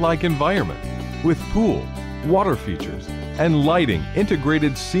spa-like environment with pool, water features, and lighting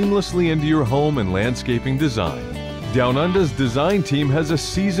integrated seamlessly into your home and landscaping design. Down Under's design team has a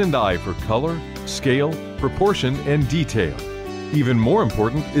seasoned eye for color, scale, proportion, and detail. Even more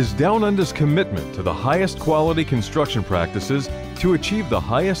important is Down Under's commitment to the highest quality construction practices to achieve the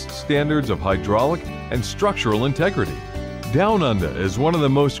highest standards of hydraulic and structural integrity. Down Under is one of the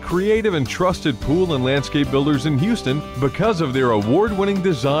most creative and trusted pool and landscape builders in Houston because of their award-winning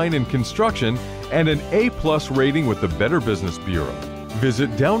design and construction and an A+ rating with the Better Business Bureau. Visit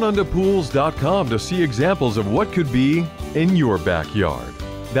downunderpools.com to see examples of what could be in your backyard.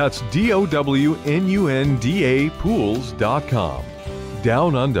 That's DOWNUNDA pools.com.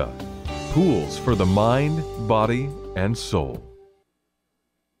 Down Under. Pools for the mind, body, and soul.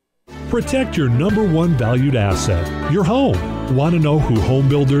 Protect your number one valued asset, your home. Want to know who home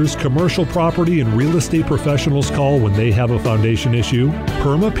builders, commercial property, and real estate professionals call when they have a foundation issue?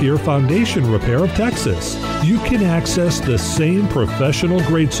 PermaPure Foundation Repair of Texas. You can access the same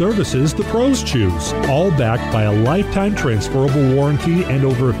professional-grade services the pros choose, all backed by a lifetime transferable warranty and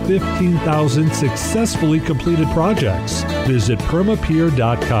over 15,000 successfully completed projects. Visit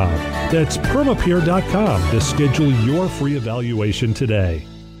permapure.com. That's permapure.com to schedule your free evaluation today.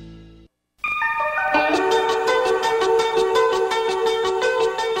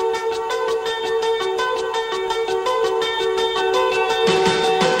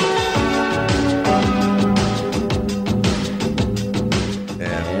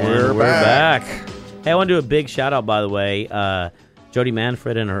 We're back. Hey, I want to do a big shout out, by the way. Jody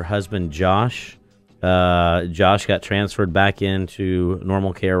Manfred and her husband Josh. Josh got transferred back into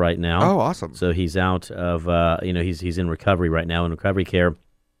normal care right now. Oh, awesome! So he's out of he's in recovery right now in recovery care,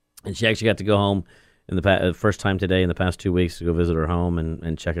 and she actually got to go home in the first time today in the past 2 weeks to go visit her home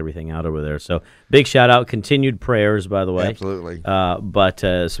and check everything out over there. So big shout out, continued prayers, by the way. Absolutely. But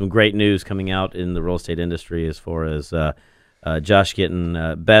some great news coming out in the real estate industry as far as. Josh getting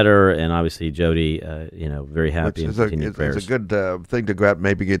better, and obviously Jody, very happy and continued prayers. It's a good thing to go out and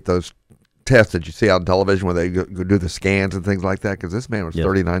maybe get those tests that you see on television where they go do the scans and things like that, because this man was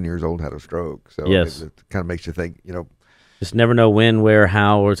 39 years old, had a stroke. So it kind of makes you think, Just never know when, where,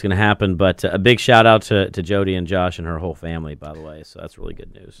 how, or it's going to happen. But a big shout out to Jody and Josh and her whole family, by the way. So that's really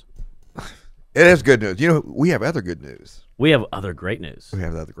good news. It is good news. We have other good news. We have other great news. We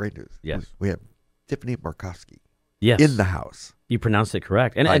have other great news. Yes. We have Tiffany Markovsky. Yes. In the house. You pronounced it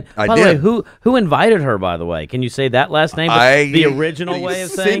correct. And I by the did. way, who invited her, by the way? Can you say that last name? The original way of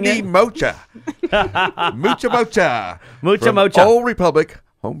saying Cindy it? Mocha. Mucha Mocha. Mucha From Mocha. Old Republic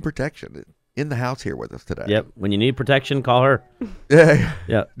Home Protection. In the house here with us today. Yep. When you need protection, call her. Yeah.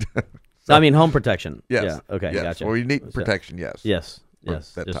 Yeah. I mean, home protection. Yes. Yeah. Okay. Yes. Gotcha. Well, you need protection, yes. Yes. Or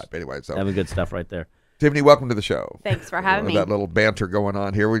Yes. that Just type anyway. So having good stuff right there. Tiffany, welcome to the show. Thanks for having me. That little banter going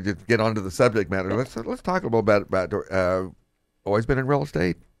on here. We just get on to the subject matter. Let's talk a little bit about always been in real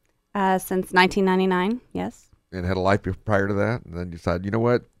estate? Since 1999, yes. And had a life prior to that, and then decided, you know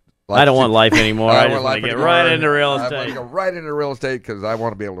what? I don't want life anymore. I just want to get anymore. right into real estate. I want to go right into real estate because I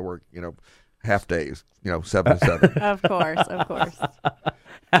want to be able to work, half days, 7 to 7. Of course.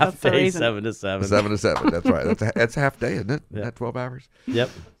 Half the day, reason. 7 to 7. 7 to 7. That's right. That's a half day, isn't it? Yeah. Not 12 hours. Yep.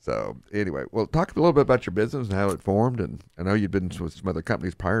 So anyway, well, talk a little bit about your business and how it formed. And I know you'd been with some other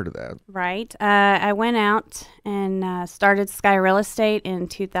companies prior to that. Right. I went out and started Sky Real Estate in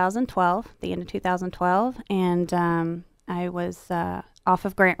 2012, the end of 2012, and I was off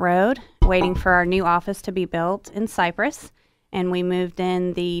of Grant Road waiting for our new office to be built in Cypress, and we moved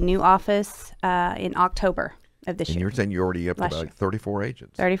in the new office in October of this And year. you're saying you're already up to Last about year. 34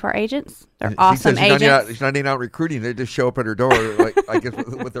 agents. 34 agents. They're She awesome says agents. she's not even out recruiting. They just show up at her door, like I guess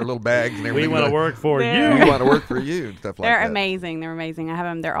with their little bags and everything. We want to work for you. We want to work for you and stuff like They're that. amazing. Thare amazing. I have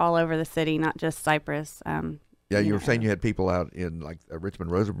them. They're all over the city, not just Cypress. Yeah, you were saying you had people out in like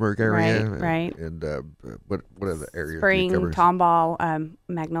Richmond, Rosenberg area, Right. and what other areas? Spring, do you cover? Tomball,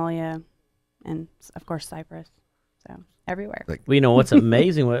 Magnolia, and of course Cypress. So everywhere. Well, you know what's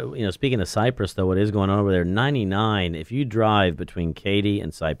amazing? Speaking of Cypress, though, what is going on over there? 99. If you drive between Katy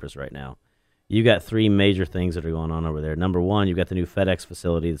and Cypress right now, you got 3 major things that are going on over there. Number 1, you've got the new FedEx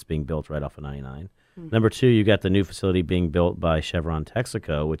facility that's being built right off of 99. Mm-hmm. Number 2, you got the new facility being built by Chevron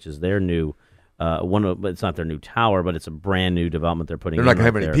Texaco, which is their new. It's not their new tower, but it's a brand new development they're putting. They're not in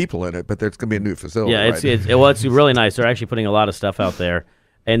going to right have any there. people in it, but there's going to be a new facility. Yeah, right? it's really nice. They're actually putting a lot of stuff out there,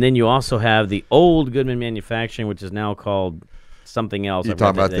 and then you also have the old Goodman Manufacturing, which is now called something else. You're I've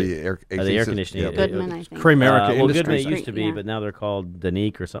talking read about that the air the air conditioning. Yeah. Goodman, I think. Creamerica Well, Goodman Industries. it used to be, Yeah. but now they're called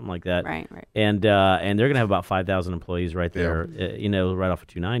Danique or something like that. Right. And they're going to have about 5,000 employees right there, right off of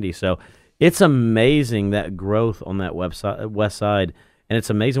 290. So it's amazing that growth on that west side. And it's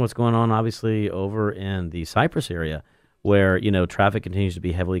amazing what's going on, obviously, over in the Cypress area, where traffic continues to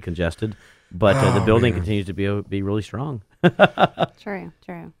be heavily congested, but the building continues to be really strong. True.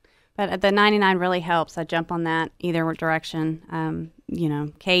 But the 99 really helps. I jump on that either direction.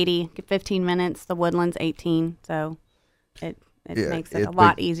 Katy, 15 minutes. The Woodlands, 18. So it makes it a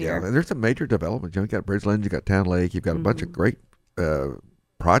lot easier. Yeah, and there's some major developments. You got Bridgeland, you got Town Lake, you've got a bunch of great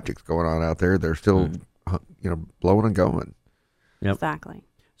projects going on out there. They're still, blowing and going. Yep. Exactly.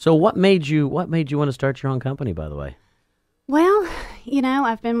 So what made you want to start your own company, by the way? Well,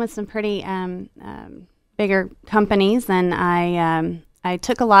 I've been with some pretty bigger companies, and I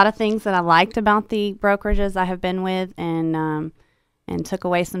took a lot of things that I liked about the brokerages I have been with, and took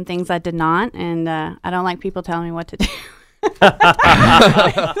away some things I did not. And I don't like people telling me what to do.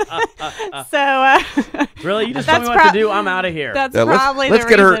 So really, you just tell me what to do. I'm out of here. That's Yeah, probably let's the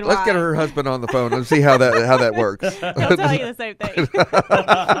get reason her. Let's get her husband on the phone and see how that works. He'll tell you the same thing.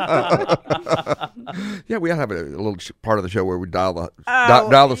 Yeah, we ought to have a little part of the show where we dial the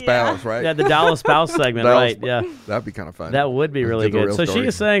spouse, right? Yeah, the Dallas spouse segment, right? Yeah, that'd be kind of fun. That would be really good. So she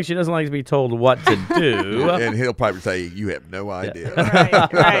is saying she doesn't like to be told what to do, and he'll probably say, "You have no idea."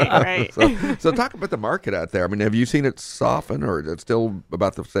 Right. So talk about the market out there. I mean, have you seen it soften, or is it still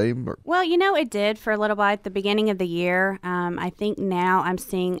about the same? Or? Well, it did for a little while at the beginning of the year. I think now I'm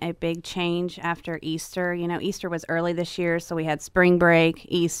seeing a big change after Easter. Easter was early this year, so we had spring break,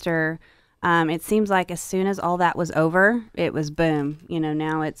 Easter. It seems like as soon as all that was over, it was boom.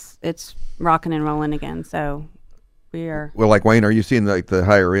 Now it's rocking and rolling again. So we are. Well, like Wayne, are you seeing like the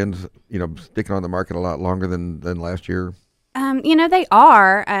higher ends, sticking on the market a lot longer than last year? They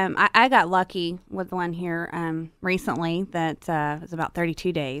are. I got lucky with one here recently that was about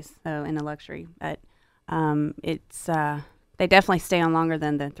 32 days, so in the luxury. But it's they definitely stay on longer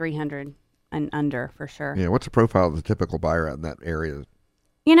than the 300 and under for sure. Yeah. What's the profile of the typical buyer out in that area?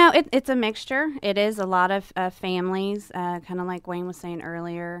 It's a mixture. It is a lot of families, kind of like Wayne was saying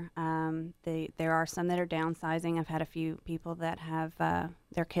earlier. There are some that are downsizing. I've had a few people that have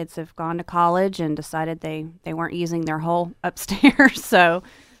their kids have gone to college and decided they weren't using their whole upstairs, so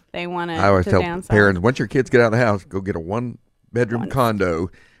they want to. I always tell downsize. parents, once your kids get out of the house, go get a 1-bedroom condo,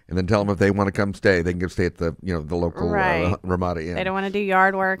 and then tell them if they want to come stay, they can go stay at the the local Ramada Inn. They don't want to do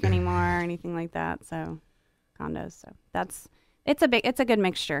yard work anymore or anything like that, so condos. So that's. It's a good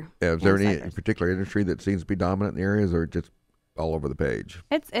mixture. Yeah, is there any particular industry that seems to be dominant in the areas, or just all over the page?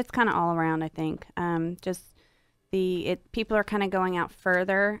 It's kind of all around, I think. Just people are kind of going out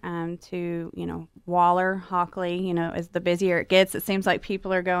further to Waller, Hockley. As the busier it gets, it seems like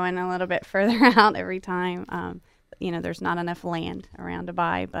people are going a little bit further out every time. There's not enough land around to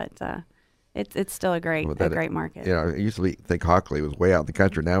buy, but it's still a great market. Yeah, I used to think Hockley was way out in the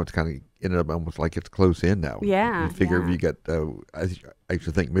country. Now it's kind of ended up almost like it's close in now. Yeah. You figure if you got, I used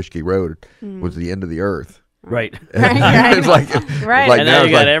to think Mischke Road was the end of the earth. Right. It's like, right. And now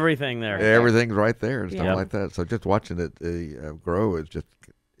you got everything there. Everything's right there and stuff like that. So just watching it grow is just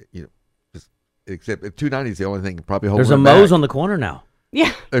except 290 is the only thing probably holding There's a it Moe's back. on the corner now.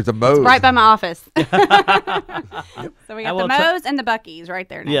 Yeah. There's a Moe's. It's right by my office. So we I got will the tell- Moe's and the Buc-ee's right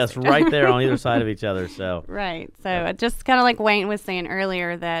there. Next Yes, to each other. right there on either side of each other. So Right. So just kind of like Wayne was saying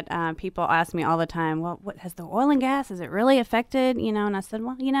earlier that people ask me all the time, well, what has the oil and gas, is it really affected? And I said,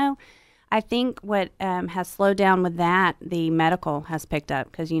 well, I think what has slowed down with that, the medical has picked up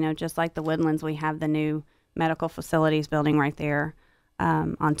because, just like the Woodlands, we have the new medical facilities building right there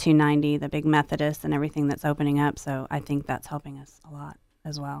on 290, the big Methodist and everything that's opening up. So I think that's helping us a lot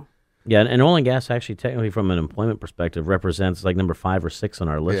as well. yeah, and oil and gas actually, technically, from an employment perspective, represents like number 5 or 6 on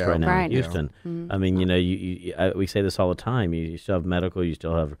our list Yeah. right now Right. in Houston. I mean, we say this all the time. You still have medical, you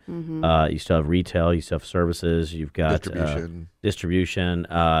still have retail, you still have services, you've got distribution,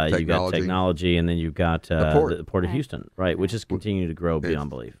 you've got technology, and then you've got the Port of Houston, right, which is continuing to grow beyond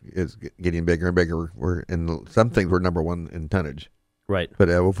belief. It's getting bigger and bigger. We're in some things we're number 1 in tonnage. Right. But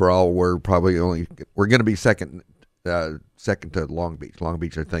overall, we're probably we're going to be second to Long Beach. Long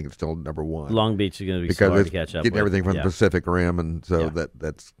Beach, I think, is still number 1. Long Beach is going to be because so hard it's to catch up getting with. everything from the Pacific Rim, and so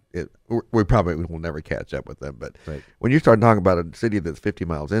that's it. We probably will never catch up with them. But when you start talking about a city that's 50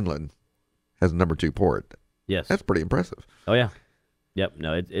 miles inland has a number 2 port, yes, that's pretty impressive. Oh yeah, yep.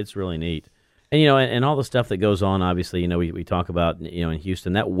 No, it's really neat. And and all the stuff that goes on. Obviously, we talk about in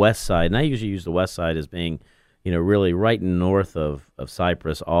Houston, that west side, and I usually use the west side as being really right north of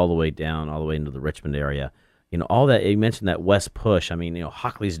Cypress, all the way down, all the way into the Richmond area. All that, you mentioned that west push. I mean,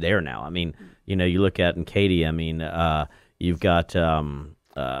 Hockley's there now. I mean, you look at in Katy, I mean, you've got, we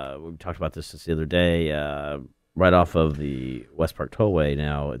talked about this the other day, right off of the West Park Tollway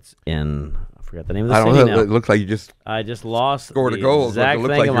now. It's in, I forgot the name of the city now. It looks like you just I just lost scored the a goal. exact It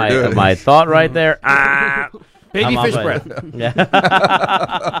looks thing like of my thought right there. Baby I'm fish off breath. it. Yeah.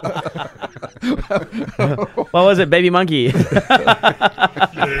 What was it? Baby monkey.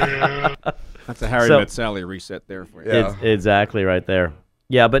 That's a Harry Met Sally reset there for you. It's exactly right there.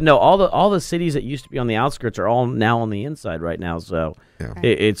 Yeah, but no, all the cities that used to be on the outskirts are all now on the inside right now. So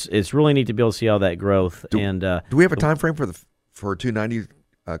it's really neat to be able to see all that growth. Do we have a time frame for 290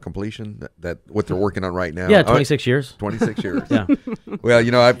 completion? That what they're working on right now? Yeah, 26 years. 26 years. Yeah. Well,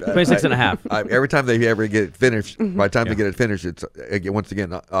 26 and a half. Every time they ever get it finished, by the time they get it finished, it's once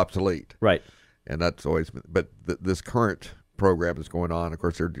again obsolete. Right. And that's always. But this current program that's going on, of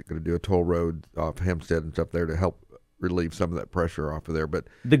course, they're going to do a toll road off Hempstead and stuff there to help relieve some of that pressure off of there. But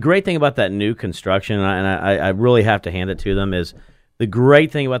the great thing about that new construction, and I really have to hand it to them, is the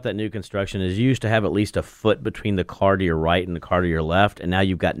great thing about that new construction is you used to have at least a foot between the car to your right and the car to your left, and now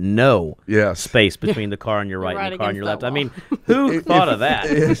you've got no space between the car on your right and the car on your left. I mean, who thought of that?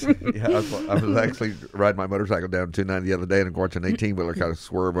 I was actually riding my motorcycle down 290 the other day, and of course an 18-wheeler kind of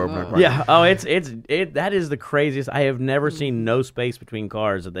swerve over. Yeah. Oh, that is the craziest. I have never seen no space between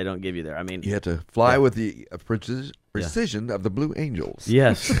cars that they don't give you there. I mean, you have to fly with the precision of the Blue Angels.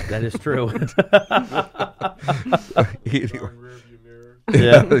 Yes, that is true.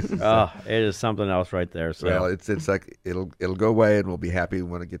 Yeah. Oh, it is something else right there. So well, it's like it'll go away, and we'll be happy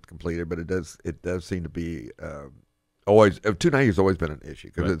when it gets completed. But it does seem to be always 290 has always been an issue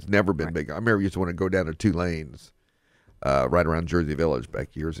because it's never been big. I remember we used to want to go down to 2 lanes right around Jersey Village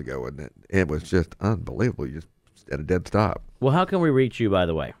back years ago, and it was just unbelievable. You just at a dead stop. Well, how can we reach you, by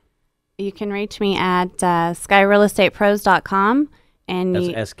the way? You can reach me at skyrealestatepros.com and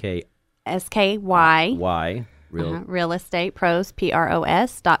that's SKY. Real Estate Pros,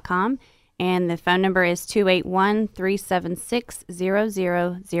 PROS.com. And the phone number is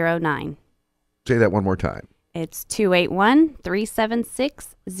 281-376-0009. Say that one more time. It's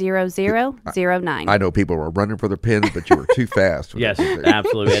 281-376-0009. I know people were running for their pins, but you were too fast. Yes,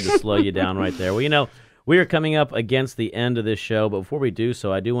 absolutely. We had to slow you down right there. Well, we are coming up against the end of this show, but before we do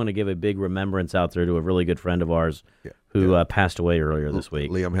so, I do want to give a big remembrance out there to a really good friend of ours who passed away earlier this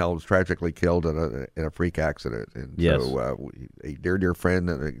week. Liam Held was tragically killed in a freak accident. And so a dear friend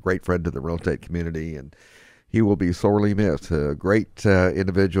and a great friend to the real estate community, and he will be sorely missed. A great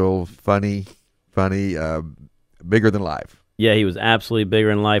individual, funny, bigger than life. Yeah, he was absolutely bigger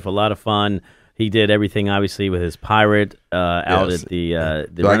than life, a lot of fun. He did everything, obviously, with his pirate out at the so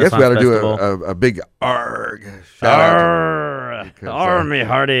I guess we got to do a big ARG. Army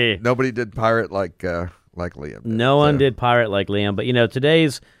Hardy. Nobody did pirate like Liam. No one did pirate like Liam. But,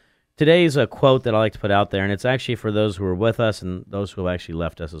 today's a quote that I like to put out there, and it's actually for those who are with us and those who have actually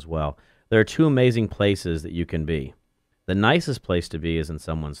left us as well. There are 2 amazing places that you can be. The nicest place to be is in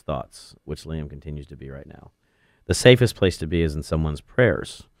someone's thoughts, which Liam continues to be right now. The safest place to be is in someone's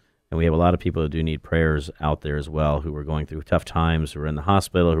prayers. And we have a lot of people who do need prayers out there as well, who are going through tough times, who are in the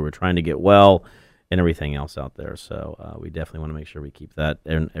hospital, who are trying to get well, and everything else out there. So we definitely want to make sure we keep that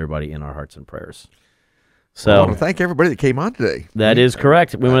and everybody in our hearts and prayers. So I want to thank everybody that came on today. that is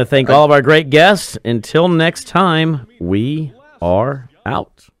correct. We want to thank all of our great guests. Until next time, we are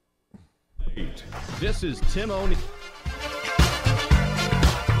out. This is Tim O'Neill.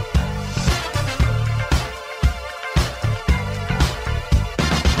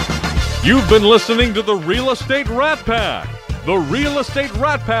 You've been listening to the Real Estate Rat Pack. The Real Estate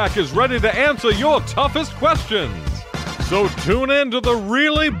Rat Pack is ready to answer your toughest questions. So tune in to the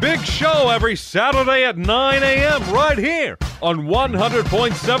really big show every Saturday at 9 a.m. right here on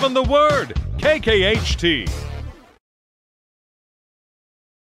 100.7 The Word, KKHT.